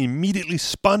officer immediately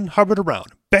spun Hubbard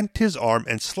around, bent his arm,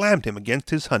 and slammed him against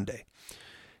his Hyundai.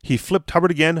 He flipped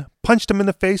Hubbard again, punched him in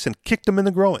the face, and kicked him in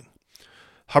the groin.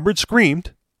 Hubbard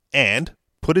screamed and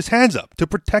put his hands up to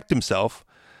protect himself.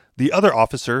 The other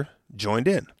officer joined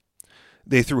in.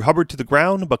 They threw Hubbard to the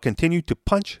ground, but continued to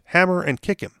punch, hammer, and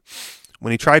kick him.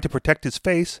 When he tried to protect his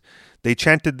face, they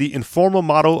chanted the informal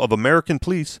motto of American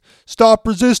police, "Stop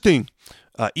resisting!"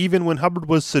 Even when Hubbard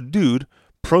was subdued,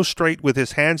 prostrate with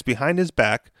his hands behind his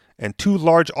back, and two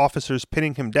large officers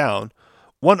pinning him down,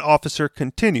 one officer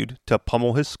continued to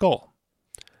pummel his skull.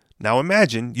 Now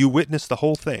imagine you witness the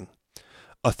whole thing.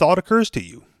 A thought occurs to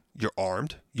you. You're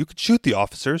armed. You could shoot the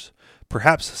officers,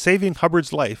 perhaps saving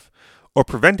Hubbard's life, or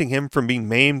preventing him from being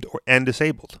maimed and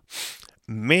disabled.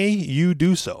 May you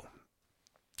do so.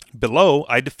 Below,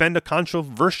 I defend a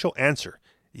controversial answer.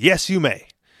 Yes, you may.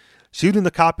 Shooting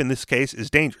the cop in this case is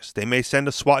dangerous. They may send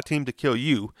a SWAT team to kill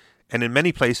you, and in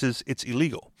many places it's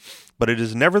illegal. But it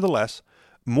is nevertheless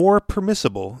more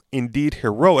permissible, indeed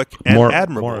heroic and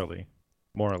admirable.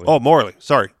 Morally. Oh, morally.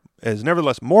 Sorry. It is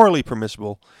nevertheless morally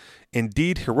permissible,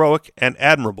 indeed heroic and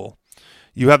admirable.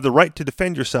 You have the right to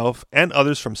defend yourself and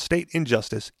others from state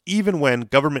injustice, even when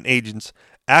government agents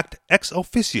act ex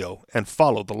officio and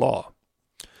follow the law.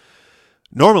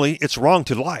 Normally, it's wrong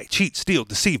to lie, cheat, steal,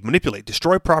 deceive, manipulate,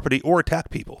 destroy property, or attack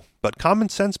people. But common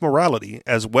sense morality,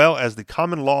 as well as the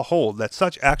common law, hold that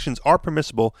such actions are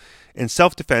permissible in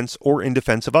self-defense or in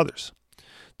defense of others.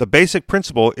 The basic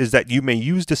principle is that you may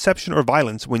use deception or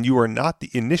violence when you are not the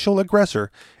initial aggressor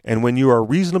and when you are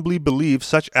reasonably believe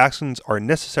such actions are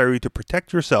necessary to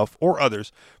protect yourself or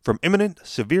others from imminent,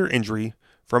 severe injury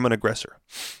from an aggressor.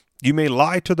 You may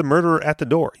lie to the murderer at the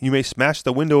door. You may smash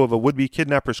the window of a would-be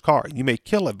kidnapper's car. You may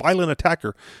kill a violent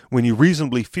attacker when you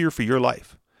reasonably fear for your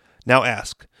life. Now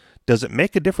ask, does it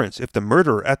make a difference if the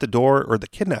murderer at the door or the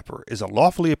kidnapper is a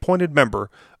lawfully appointed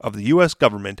member of the U.S.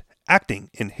 government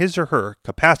acting in his or her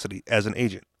capacity as an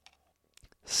agent?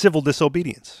 Civil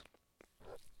disobedience.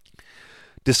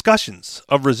 Discussions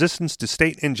of resistance to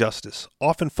state injustice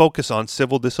often focus on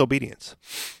civil disobedience.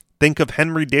 Think of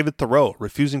Henry David Thoreau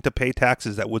refusing to pay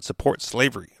taxes that would support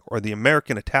slavery or the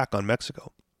American attack on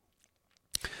Mexico.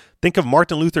 Think of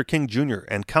Martin Luther King Jr.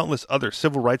 and countless other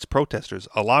civil rights protesters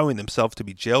allowing themselves to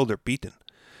be jailed or beaten.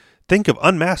 Think of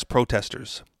unmasked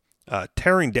protesters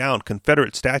tearing down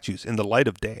Confederate statues in the light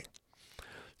of day.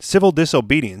 Civil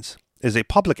disobedience is a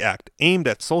public act aimed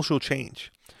at social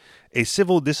change. A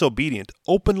civil disobedient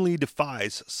openly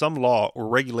defies some law or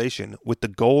regulation with the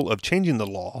goal of changing the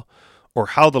law or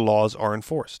how the laws are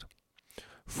enforced.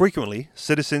 Frequently,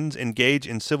 citizens engage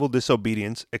in civil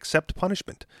disobedience accept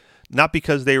punishment, not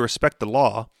because they respect the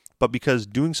law, but because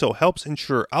doing so helps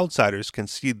ensure outsiders can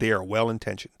see they are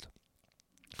well-intentioned.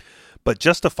 But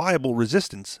justifiable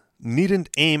resistance needn't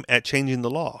aim at changing the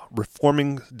law,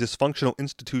 reforming dysfunctional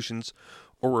institutions,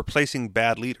 or replacing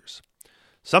bad leaders.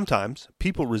 Sometimes,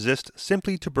 people resist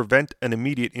simply to prevent an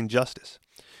immediate injustice.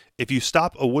 If you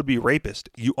stop a would-be rapist,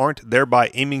 you aren't thereby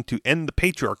aiming to end the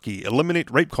patriarchy, eliminate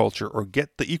rape culture, or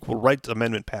get the Equal Rights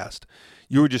Amendment passed.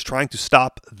 You are just trying to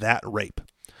stop that rape.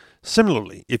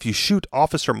 Similarly, if you shoot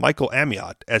Officer Michael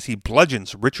Amiot as he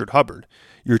bludgeons Richard Hubbard,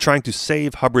 you're trying to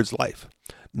save Hubbard's life,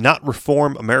 not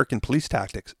reform American police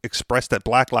tactics, express that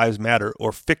Black Lives Matter,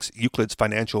 or fix Euclid's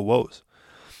financial woes.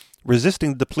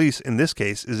 Resisting the police in this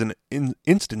case is an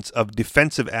instance of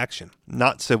defensive action,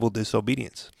 not civil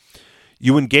disobedience.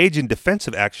 You engage in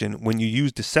defensive action when you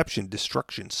use deception,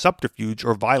 destruction, subterfuge,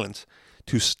 or violence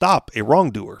to stop a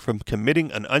wrongdoer from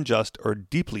committing an unjust or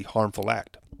deeply harmful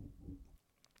act.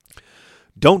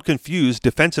 Don't confuse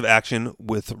defensive action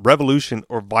with revolution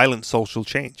or violent social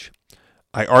change.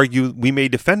 I argue we may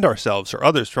defend ourselves or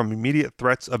others from immediate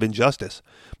threats of injustice,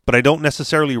 but I don't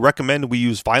necessarily recommend we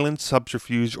use violence,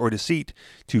 subterfuge, or deceit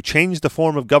to change the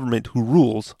form of government who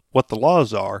rules, what the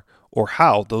laws are, or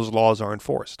how those laws are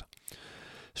enforced.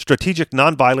 Strategic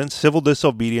nonviolence, civil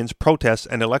disobedience, protests,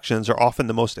 and elections are often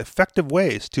the most effective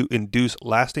ways to induce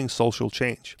lasting social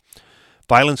change.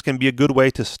 Violence can be a good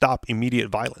way to stop immediate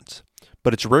violence,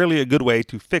 but it's rarely a good way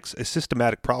to fix a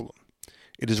systematic problem.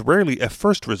 It is rarely a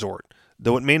first resort,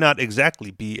 though it may not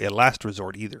exactly be a last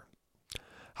resort either.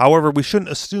 However, we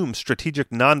shouldn't assume strategic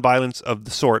nonviolence of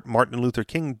the sort Martin Luther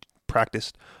King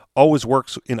practiced always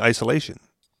works in isolation.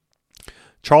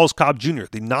 Charles Cobb Jr.,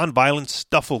 the nonviolent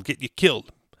stuff will get you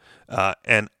killed,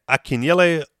 and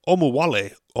Akinyele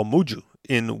Omuwale Omuju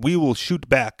in We Will Shoot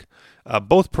Back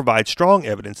both provide strong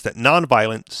evidence that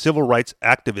nonviolent civil rights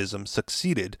activism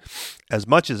succeeded as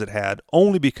much as it had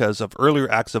only because of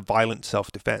earlier acts of violent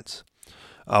self-defense.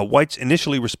 Whites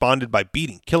initially responded by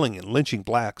beating, killing, and lynching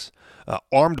blacks.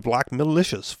 Armed black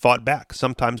militias fought back,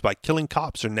 sometimes by killing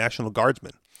cops or National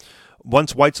Guardsmen.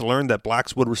 Once whites learned that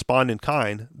blacks would respond in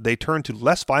kind, they turned to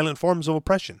less violent forms of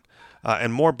oppression,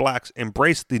 and more blacks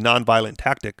embraced the nonviolent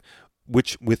tactic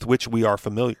with which we are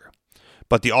familiar.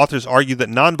 But the authors argue that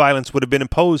nonviolence would have been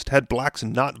imposed had blacks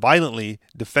not violently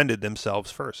defended themselves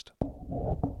first.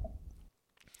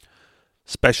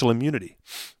 Special immunity.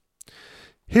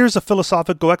 Here's a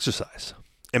philosophical exercise.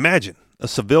 Imagine a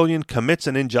civilian commits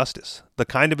an injustice, the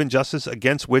kind of injustice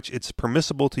against which it's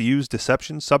permissible to use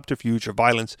deception, subterfuge, or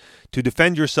violence to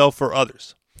defend yourself or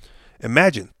others.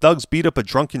 Imagine thugs beat up a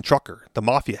drunken trucker, the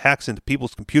mafia hacks into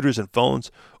people's computers and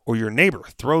phones, or your neighbor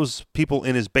throws people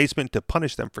in his basement to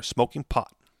punish them for smoking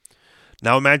pot.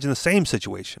 Now imagine the same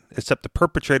situation, except the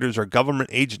perpetrators are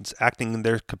government agents acting in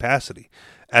their capacity.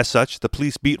 As such, the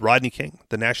police beat Rodney King,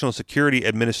 the National Security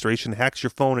Administration hacks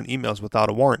your phone and emails without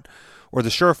a warrant, or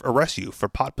the sheriff arrests you for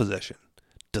pot possession.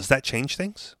 Does that change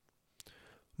things?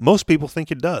 Most people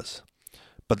think it does,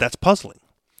 but that's puzzling.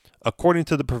 According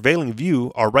to the prevailing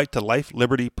view, our right to life,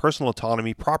 liberty, personal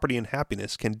autonomy, property, and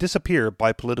happiness can disappear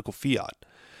by political fiat.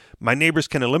 My neighbors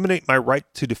can eliminate my right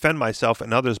to defend myself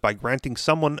and others by granting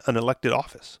someone an elected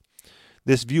office.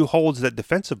 This view holds that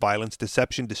defensive violence,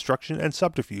 deception, destruction, and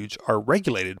subterfuge are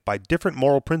regulated by different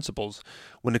moral principles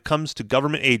when it comes to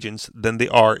government agents than they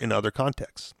are in other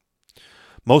contexts.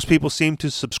 Most people seem to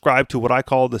subscribe to what I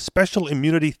call the special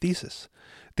immunity thesis,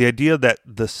 the idea that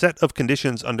the set of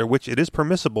conditions under which it is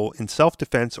permissible in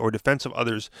self-defense or defense of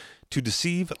others to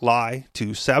deceive, lie,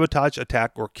 to sabotage,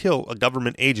 attack, or kill a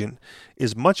government agent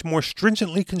is much more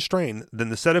stringently constrained than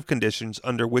the set of conditions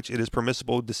under which it is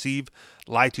permissible to deceive,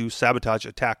 lie to, sabotage,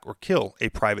 attack, or kill a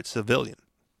private civilian.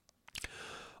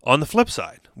 On the flip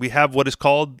side, we have what is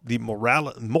called the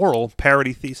moral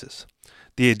parity thesis.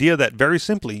 The idea that, very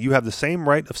simply, you have the same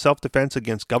right of self-defense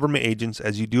against government agents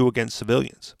as you do against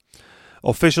civilians.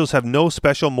 Officials have no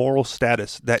special moral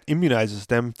status that immunizes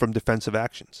them from defensive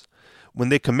actions. When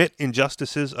they commit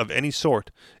injustices of any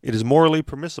sort, it is morally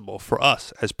permissible for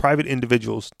us as private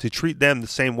individuals to treat them the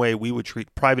same way we would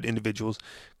treat private individuals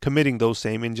committing those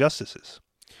same injustices.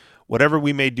 Whatever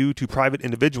we may do to private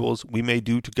individuals, we may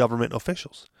do to government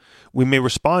officials. We may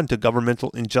respond to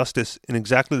governmental injustice in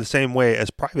exactly the same way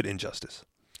as private injustice.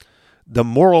 The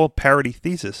moral parity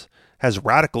thesis has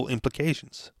radical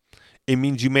implications. It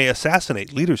means you may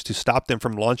assassinate leaders to stop them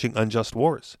from launching unjust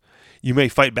wars. You may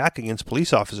fight back against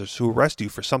police officers who arrest you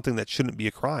for something that shouldn't be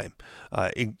a crime,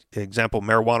 example,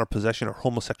 marijuana possession or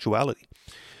homosexuality.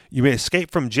 You may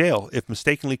escape from jail if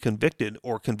mistakenly convicted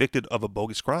or convicted of a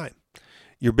bogus crime.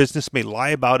 Your business may lie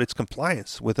about its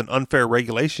compliance with an unfair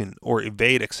regulation or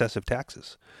evade excessive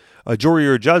taxes. A jury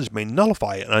or judge may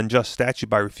nullify an unjust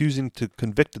statute by refusing to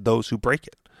convict those who break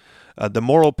it. The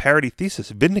moral parity thesis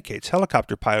vindicates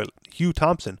helicopter pilot Hugh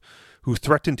Thompson, who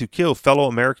threatened to kill fellow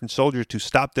American soldiers to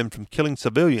stop them from killing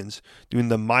civilians during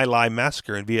the My Lai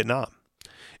massacre in Vietnam.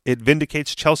 It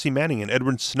vindicates Chelsea Manning and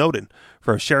Edward Snowden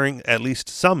for sharing at least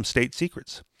some state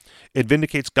secrets. It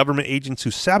vindicates government agents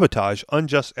who sabotage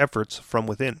unjust efforts from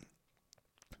within.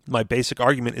 My basic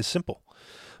argument is simple.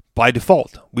 By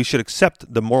default, we should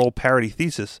accept the moral parity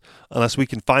thesis unless we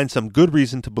can find some good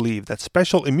reason to believe that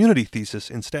special immunity thesis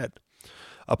instead.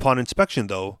 Upon inspection,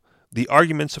 though, the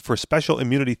arguments for special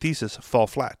immunity thesis fall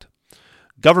flat.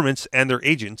 Governments and their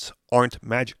agents aren't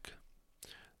magic.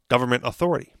 Government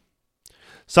authority.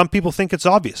 Some people think it's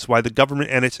obvious why the government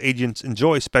and its agents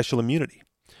enjoy special immunity.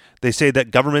 They say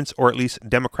that governments, or at least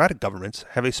democratic governments,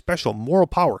 have a special moral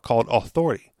power called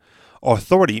authority.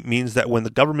 Authority means that when the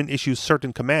government issues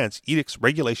certain commands, edicts,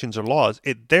 regulations, or laws,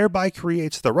 it thereby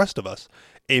creates the rest of us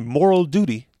a moral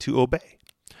duty to obey.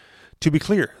 To be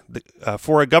clear,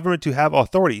 for a government to have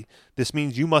authority, this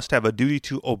means you must have a duty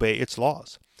to obey its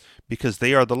laws, because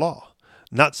they are the law,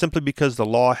 not simply because the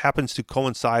law happens to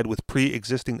coincide with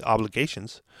pre-existing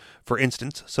obligations. For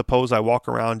instance, suppose I walk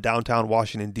around downtown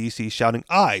Washington, D.C. shouting,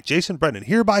 "I, Jason Brennan,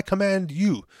 hereby command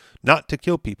you not to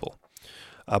kill people."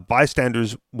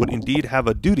 Bystanders would indeed have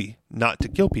a duty not to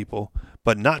kill people,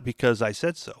 but not because I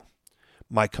said so.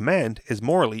 My command is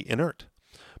morally inert.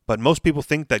 But most people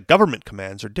think that government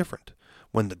commands are different.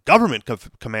 When the government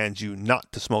commands you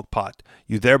not to smoke pot,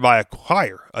 you thereby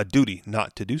acquire a duty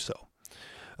not to do so.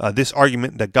 This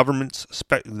argument that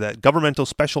governmental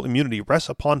special immunity rests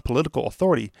upon political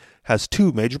authority has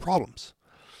two major problems.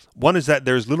 One is that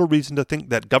there is little reason to think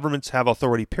that governments have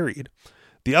authority, period.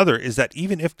 The other is that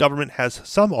even if government has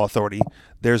some authority,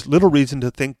 there's little reason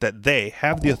to think that they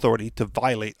have the authority to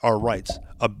violate our rights,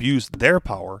 abuse their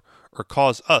power, or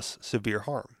cause us severe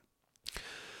harm.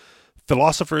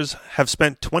 Philosophers have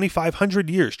spent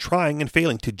 2,500 years trying and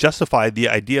failing to justify the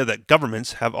idea that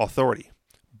governments have authority.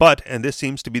 But, and this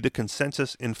seems to be the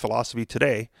consensus in philosophy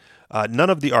today,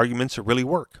 none of the arguments really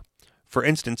work. For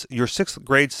instance, your 6th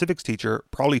grade civics teacher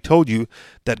probably told you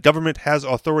that government has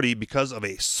authority because of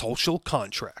a social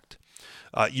contract.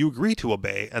 You agree to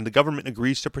obey, and the government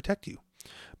agrees to protect you.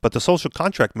 But the social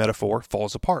contract metaphor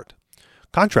falls apart.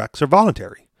 Contracts are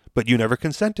voluntary, but you never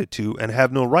consented to and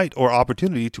have no right or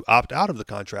opportunity to opt out of the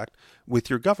contract with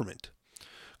your government.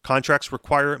 Contracts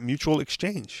require mutual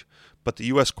exchange, but the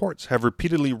U.S. courts have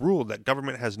repeatedly ruled that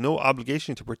government has no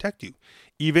obligation to protect you,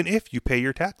 even if you pay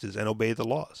your taxes and obey the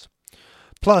laws.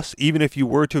 Plus, even if you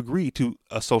were to agree to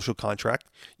a social contract,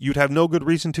 you'd have no good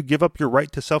reason to give up your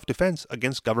right to self-defense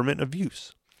against government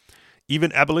abuse.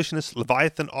 Even abolitionist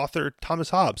Leviathan author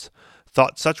Thomas Hobbes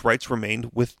thought such rights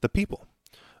remained with the people.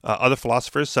 Other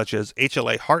philosophers, such as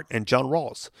H.L.A. Hart and John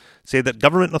Rawls, say that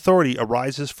government authority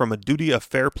arises from a duty of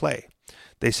fair play.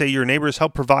 They say your neighbors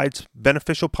help provide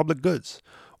beneficial public goods.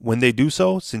 When they do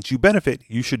so, since you benefit,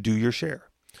 you should do your share.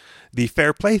 The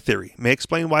fair play theory may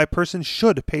explain why a person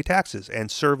should pay taxes and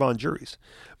serve on juries,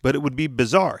 but it would be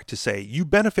bizarre to say you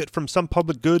benefit from some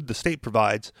public good the state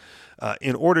provides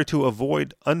in order to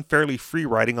avoid unfairly free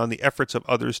riding on the efforts of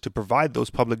others to provide those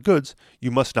public goods.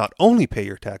 You must not only pay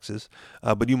your taxes,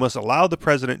 but you must allow the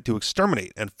president to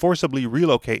exterminate and forcibly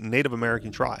relocate Native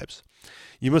American tribes.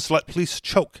 You must let police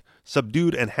choke,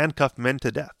 subdue, and handcuff men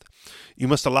to death. You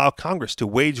must allow Congress to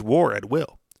wage war at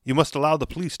will. You must allow the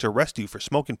police to arrest you for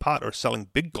smoking pot or selling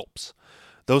big gulps.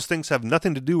 Those things have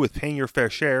nothing to do with paying your fair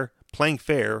share, playing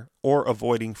fair, or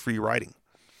avoiding free riding.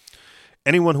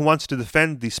 Anyone who wants to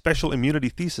defend the special immunity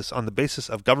thesis on the basis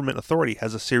of government authority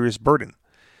has a serious burden.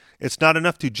 It's not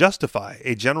enough to justify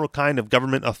a general kind of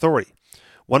government authority.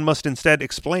 One must instead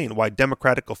explain why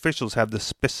democratic officials have the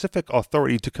specific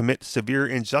authority to commit severe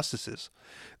injustices,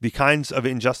 the kinds of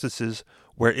injustices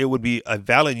where it would be a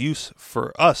valid use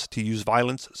for us to use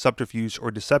violence, subterfuge,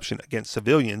 or deception against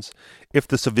civilians if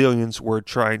the civilians were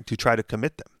trying to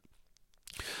commit them.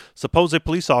 Suppose a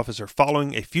police officer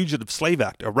following a fugitive slave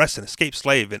act arrests an escaped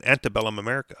slave in antebellum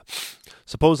America.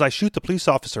 Suppose I shoot the police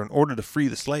officer in order to free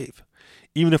the slave.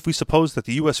 Even if we suppose that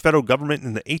the U.S. federal government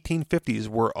in the 1850s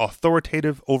were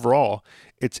authoritative overall,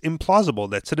 it's implausible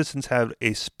that citizens have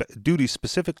a duty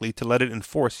specifically to let it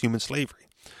enforce human slavery.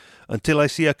 Until I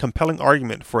see a compelling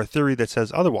argument for a theory that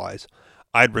says otherwise,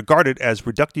 I'd regard it as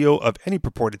reductio of any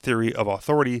purported theory of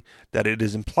authority that it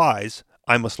implies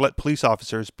I must let police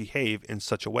officers behave in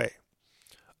such a way.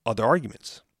 Other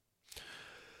arguments.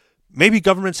 Maybe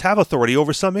governments have authority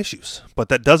over some issues, but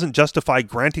that doesn't justify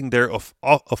granting their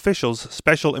officials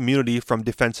special immunity from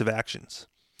defensive actions.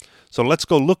 So let's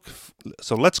go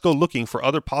looking for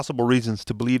other possible reasons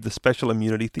to believe the special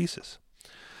immunity thesis.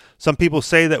 Some people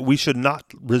say that we should not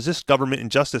resist government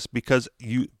injustice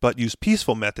but use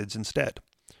peaceful methods instead.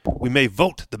 We may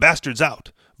vote the bastards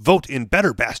out, vote in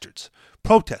better bastards,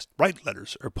 protest, write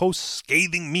letters, or post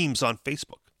scathing memes on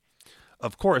Facebook.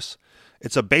 Of course,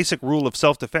 it's a basic rule of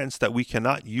self-defense that we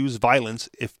cannot use violence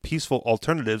if peaceful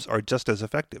alternatives are just as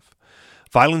effective.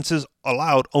 Violence is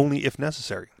allowed only if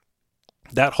necessary.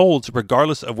 That holds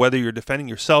regardless of whether you're defending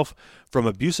yourself from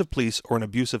abusive police or an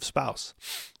abusive spouse.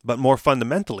 But more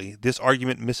fundamentally, this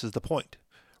argument misses the point.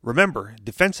 Remember,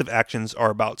 defensive actions are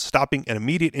about stopping an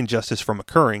immediate injustice from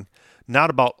occurring, not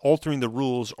about altering the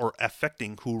rules or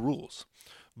affecting who rules.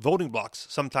 Voting blocks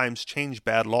sometimes change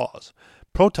bad laws.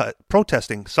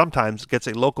 Protesting sometimes gets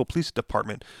a local police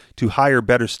department to hire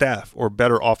better staff or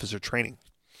better officer training.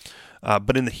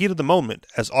 But in the heat of the moment,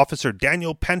 as Officer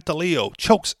Daniel Pantaleo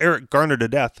chokes Eric Garner to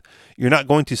death, you're not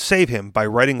going to save him by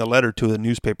writing a letter to the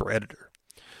newspaper editor.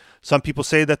 Some people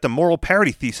say that the moral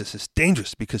parity thesis is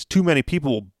dangerous because too many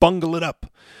people will bungle it up.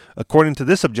 According to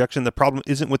this objection, the problem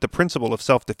isn't with the principle of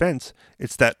self-defense,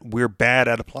 it's that we're bad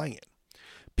at applying it.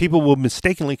 People will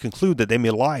mistakenly conclude that they may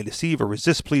lie, deceive, or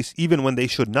resist police even when they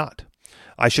should not.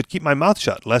 I should keep my mouth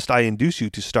shut lest I induce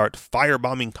you to start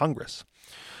firebombing Congress.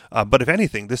 But if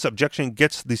anything, this objection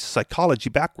gets the psychology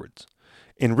backwards.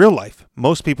 In real life,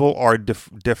 most people are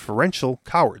deferential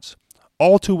cowards,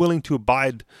 all too willing to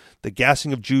abide the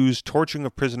gassing of Jews, torturing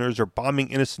of prisoners, or bombing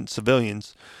innocent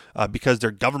civilians because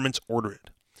their governments order it.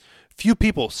 Few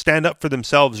people stand up for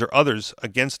themselves or others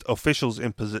against officials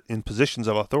in positions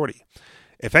of authority.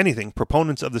 If anything,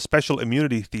 proponents of the special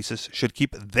immunity thesis should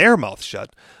keep their mouths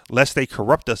shut, lest they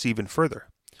corrupt us even further.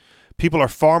 People are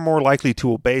far more likely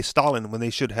to obey Stalin when they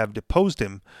should have deposed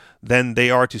him than they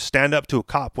are to stand up to a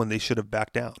cop when they should have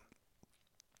backed down.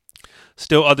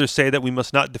 Still others say that we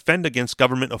must not defend against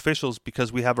government officials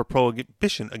because we have a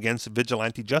prohibition against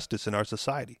vigilante justice in our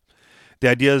society. The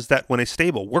idea is that when a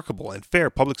stable, workable, and fair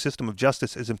public system of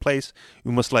justice is in place,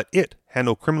 we must let it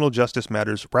handle criminal justice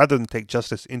matters rather than take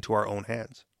justice into our own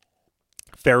hands.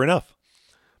 Fair enough,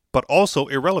 but also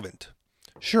irrelevant.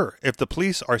 Sure, if the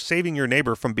police are saving your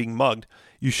neighbor from being mugged,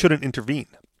 you shouldn't intervene.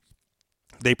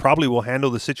 They probably will handle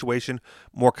the situation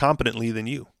more competently than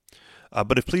you.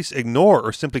 But if police ignore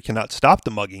or simply cannot stop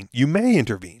the mugging, you may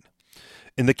intervene.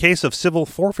 In the case of civil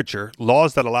forfeiture,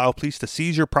 laws that allow police to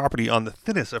seize your property on the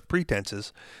thinnest of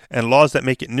pretenses, and laws that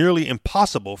make it nearly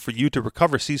impossible for you to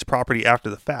recover seized property after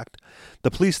the fact,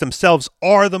 the police themselves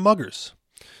are the muggers.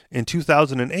 In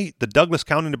 2008, the Douglas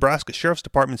County, Nebraska Sheriff's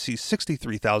Department seized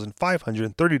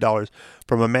 $63,530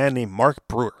 from a man named Mark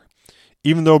Brewer.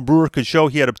 Even though Brewer could show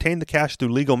he had obtained the cash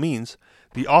through legal means,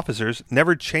 The officers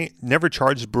never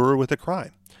charged Brewer with a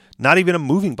crime, not even a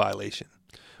moving violation.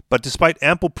 But despite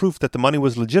ample proof that the money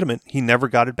was legitimate, he never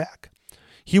got it back.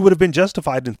 He would have been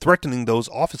justified in threatening those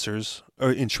officers,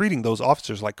 or in treating those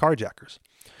officers like carjackers.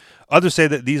 Others say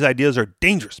that these ideas are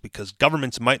dangerous because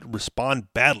governments might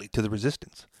respond badly to the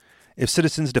resistance. If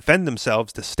citizens defend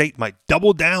themselves, the state might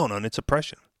double down on its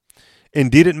oppression.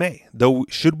 Indeed it may, though we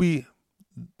should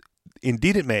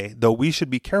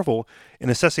be careful in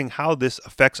assessing how this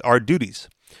affects our duties.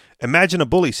 Imagine a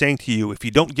bully saying to you, if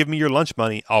you don't give me your lunch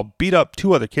money, I'll beat up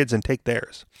 2 other kids and take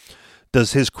theirs.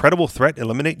 Does his credible threat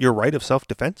eliminate your right of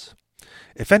self-defense?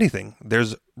 If anything,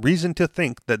 there's reason to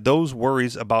think that those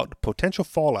worries about potential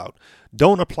fallout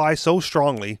don't apply so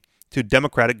strongly to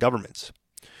democratic governments.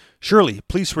 Surely,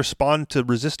 police respond to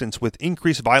resistance with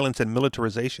increased violence and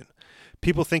militarization.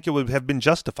 People think it would have been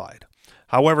justified.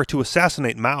 However, to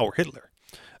assassinate Mao or Hitler.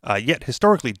 Yet,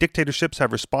 historically, dictatorships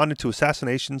have responded to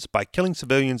assassinations by killing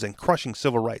civilians and crushing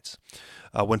civil rights.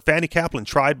 When Fanny Kaplan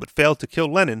tried but failed to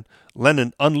kill Lenin,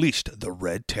 Lenin unleashed the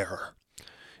Red Terror.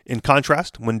 In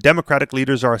contrast, when Democratic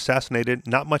leaders are assassinated,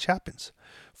 not much happens.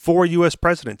 4 U.S.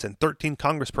 presidents and 13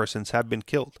 congresspersons have been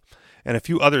killed, and a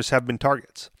few others have been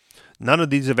targets. None of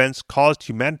these events caused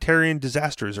humanitarian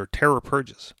disasters or terror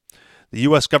purges. The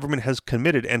U.S. government has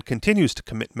committed and continues to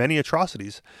commit many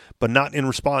atrocities, but not in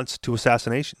response to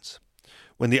assassinations.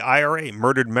 When the IRA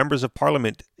murdered members of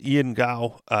Parliament Ian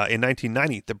Gow in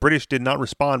 1990, the British did not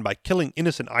respond by killing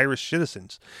innocent Irish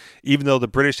citizens, even though the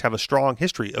British have a strong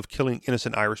history of killing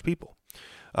innocent Irish people.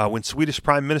 When Swedish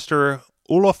Prime Minister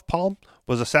Olof Palme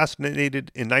was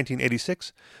assassinated in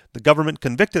 1986, the government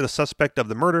convicted a suspect of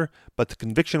the murder, but the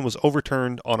conviction was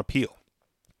overturned on appeal.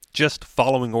 Just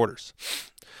following orders.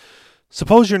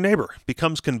 Suppose your neighbor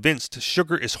becomes convinced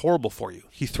sugar is horrible for you.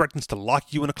 He threatens to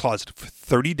lock you in a closet for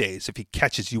 30 days if he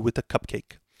catches you with a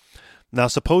cupcake. Now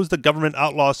suppose the government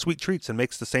outlaws sweet treats and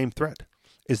makes the same threat.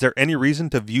 Is there any reason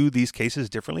to view these cases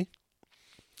differently?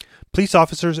 Police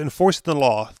officers enforcing the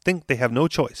law think they have no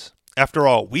choice. After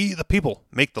all, we, the people,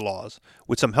 make the laws,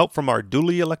 with some help from our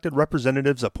duly elected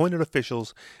representatives, appointed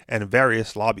officials, and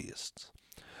various lobbyists.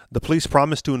 The police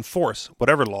promise to enforce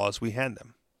whatever laws we hand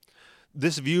them.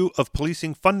 This view of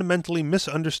policing fundamentally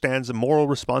misunderstands the moral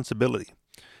responsibility.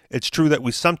 It's true that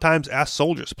we sometimes ask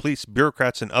soldiers, police,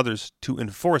 bureaucrats, and others to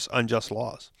enforce unjust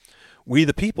laws. We,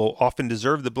 the people, often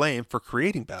deserve the blame for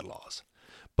creating bad laws.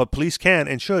 But police can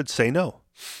and should say no.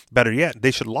 Better yet,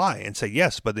 they should lie and say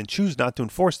yes, but then choose not to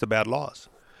enforce the bad laws.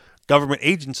 Government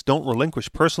agents don't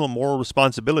relinquish personal moral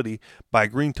responsibility by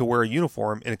agreeing to wear a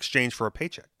uniform in exchange for a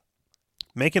paycheck.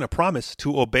 Making a promise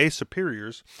to obey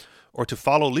superiors or to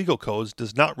follow legal codes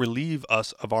does not relieve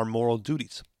us of our moral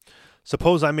duties.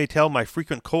 Suppose I may tell my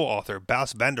frequent co-author,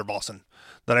 Bas van der Wassen,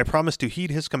 that I promise to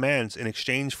heed his commands in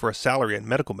exchange for a salary and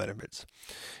medical benefits.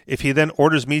 If he then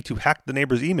orders me to hack the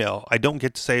neighbor's email, I don't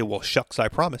get to say, well, shucks, I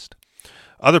promised.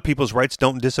 Other people's rights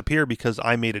don't disappear because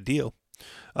I made a deal.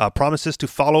 Promises to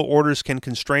follow orders can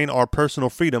constrain our personal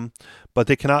freedom, but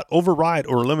they cannot override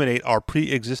or eliminate our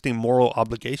pre-existing moral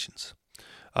obligations.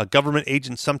 Government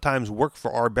agents sometimes work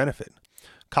for our benefit.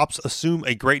 Cops assume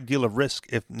a great deal of risk,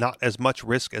 if not as much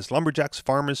risk as lumberjacks,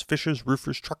 farmers, fishers,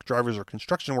 roofers, truck drivers, or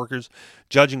construction workers,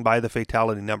 judging by the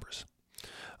fatality numbers.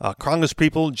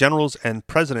 Congresspeople, generals, and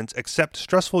presidents accept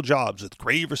stressful jobs with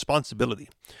grave responsibility.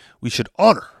 We should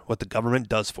honor what the government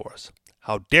does for us.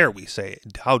 How dare we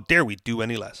do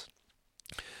any less?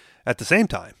 At the same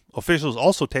time, officials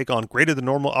also take on greater than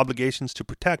normal obligations to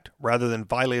protect rather than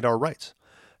violate our rights.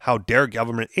 How dare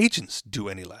government agents do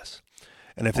any less?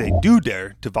 And if they do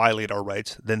dare to violate our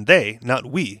rights, then they, not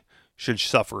we, should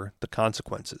suffer the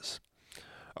consequences.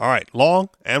 All right, long,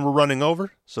 and we're running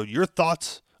over. So your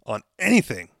thoughts on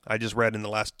anything I just read in the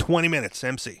last 20 minutes,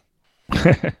 MC?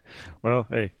 Well,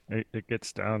 hey, it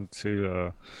gets down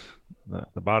to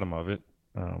the bottom of it.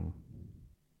 I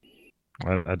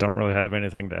don't really have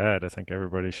anything to add. I think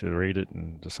everybody should read it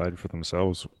and decide for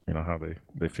themselves, how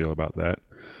they feel about that.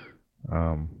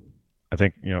 I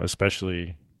think,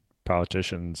 especially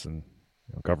politicians and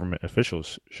government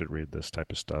officials should read this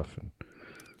type of stuff and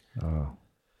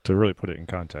to really put it in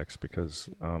context, because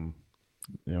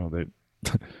they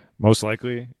most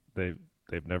likely they've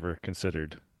never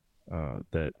considered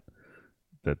that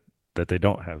they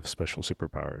don't have special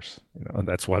superpowers, and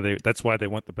that's why they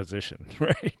want the position,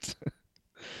 right?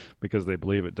 Because they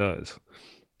believe it does.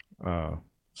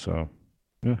 So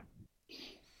yeah.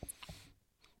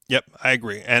 Yep, I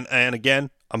agree. And again,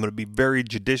 I'm going to be very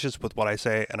judicious with what I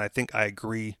say, and I think I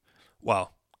agree.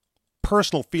 Well,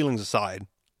 personal feelings aside,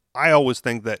 I always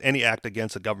think that any act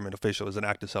against a government official is an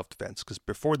act of self-defense, because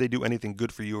before they do anything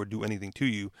good for you or do anything to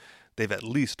you, they've at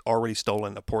least already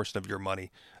stolen a portion of your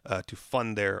money to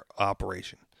fund their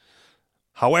operation.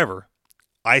 However,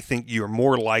 I think you're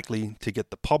more likely to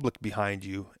get the public behind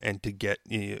you and to get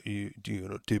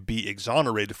to be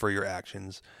exonerated for your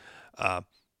actions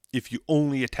if you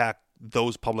only attack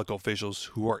those public officials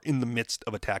who are in the midst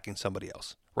of attacking somebody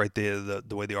else. Right? The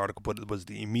way the article put it was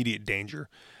the immediate danger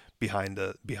behind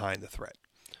the threat.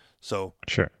 So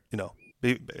Sure.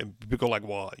 people go like,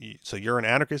 well, so you're an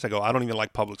anarchist? I go, I don't even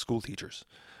like public school teachers.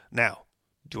 Now,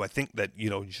 do I think that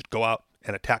you should go out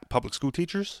and attack public school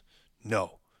teachers?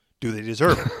 No. Do they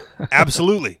deserve it?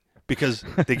 Absolutely, because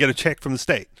they get a check from the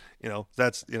state.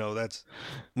 That's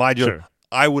my job. Sure.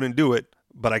 I wouldn't do it,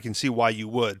 but I can see why you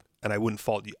would, and I wouldn't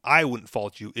fault you. I wouldn't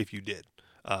fault you if you did,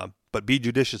 but be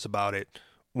judicious about it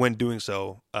when doing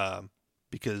so,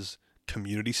 because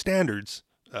community standards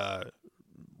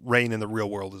reign in the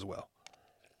real world as well.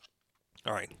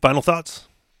 All right, final thoughts?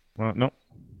 Well, no.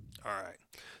 All right.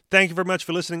 Thank you very much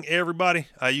for listening, everybody.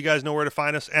 You guys know where to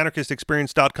find us.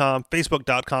 Anarchistexperience.com,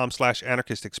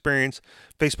 Facebook.com/AnarchistExperience,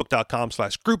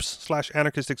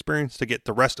 Facebook.com/groups/AnarchistExperience to get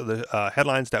the rest of the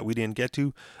headlines that we didn't get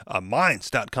to.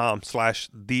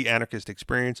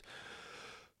 Minds.com/TheAnarchistExperience,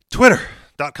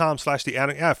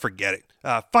 Twitter.com/the forget it.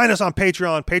 Find us on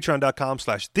Patreon,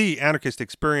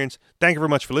 Patreon.com/TheAnarchistExperience. Thank you very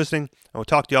much for listening, and we'll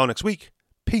talk to y'all next week.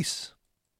 Peace.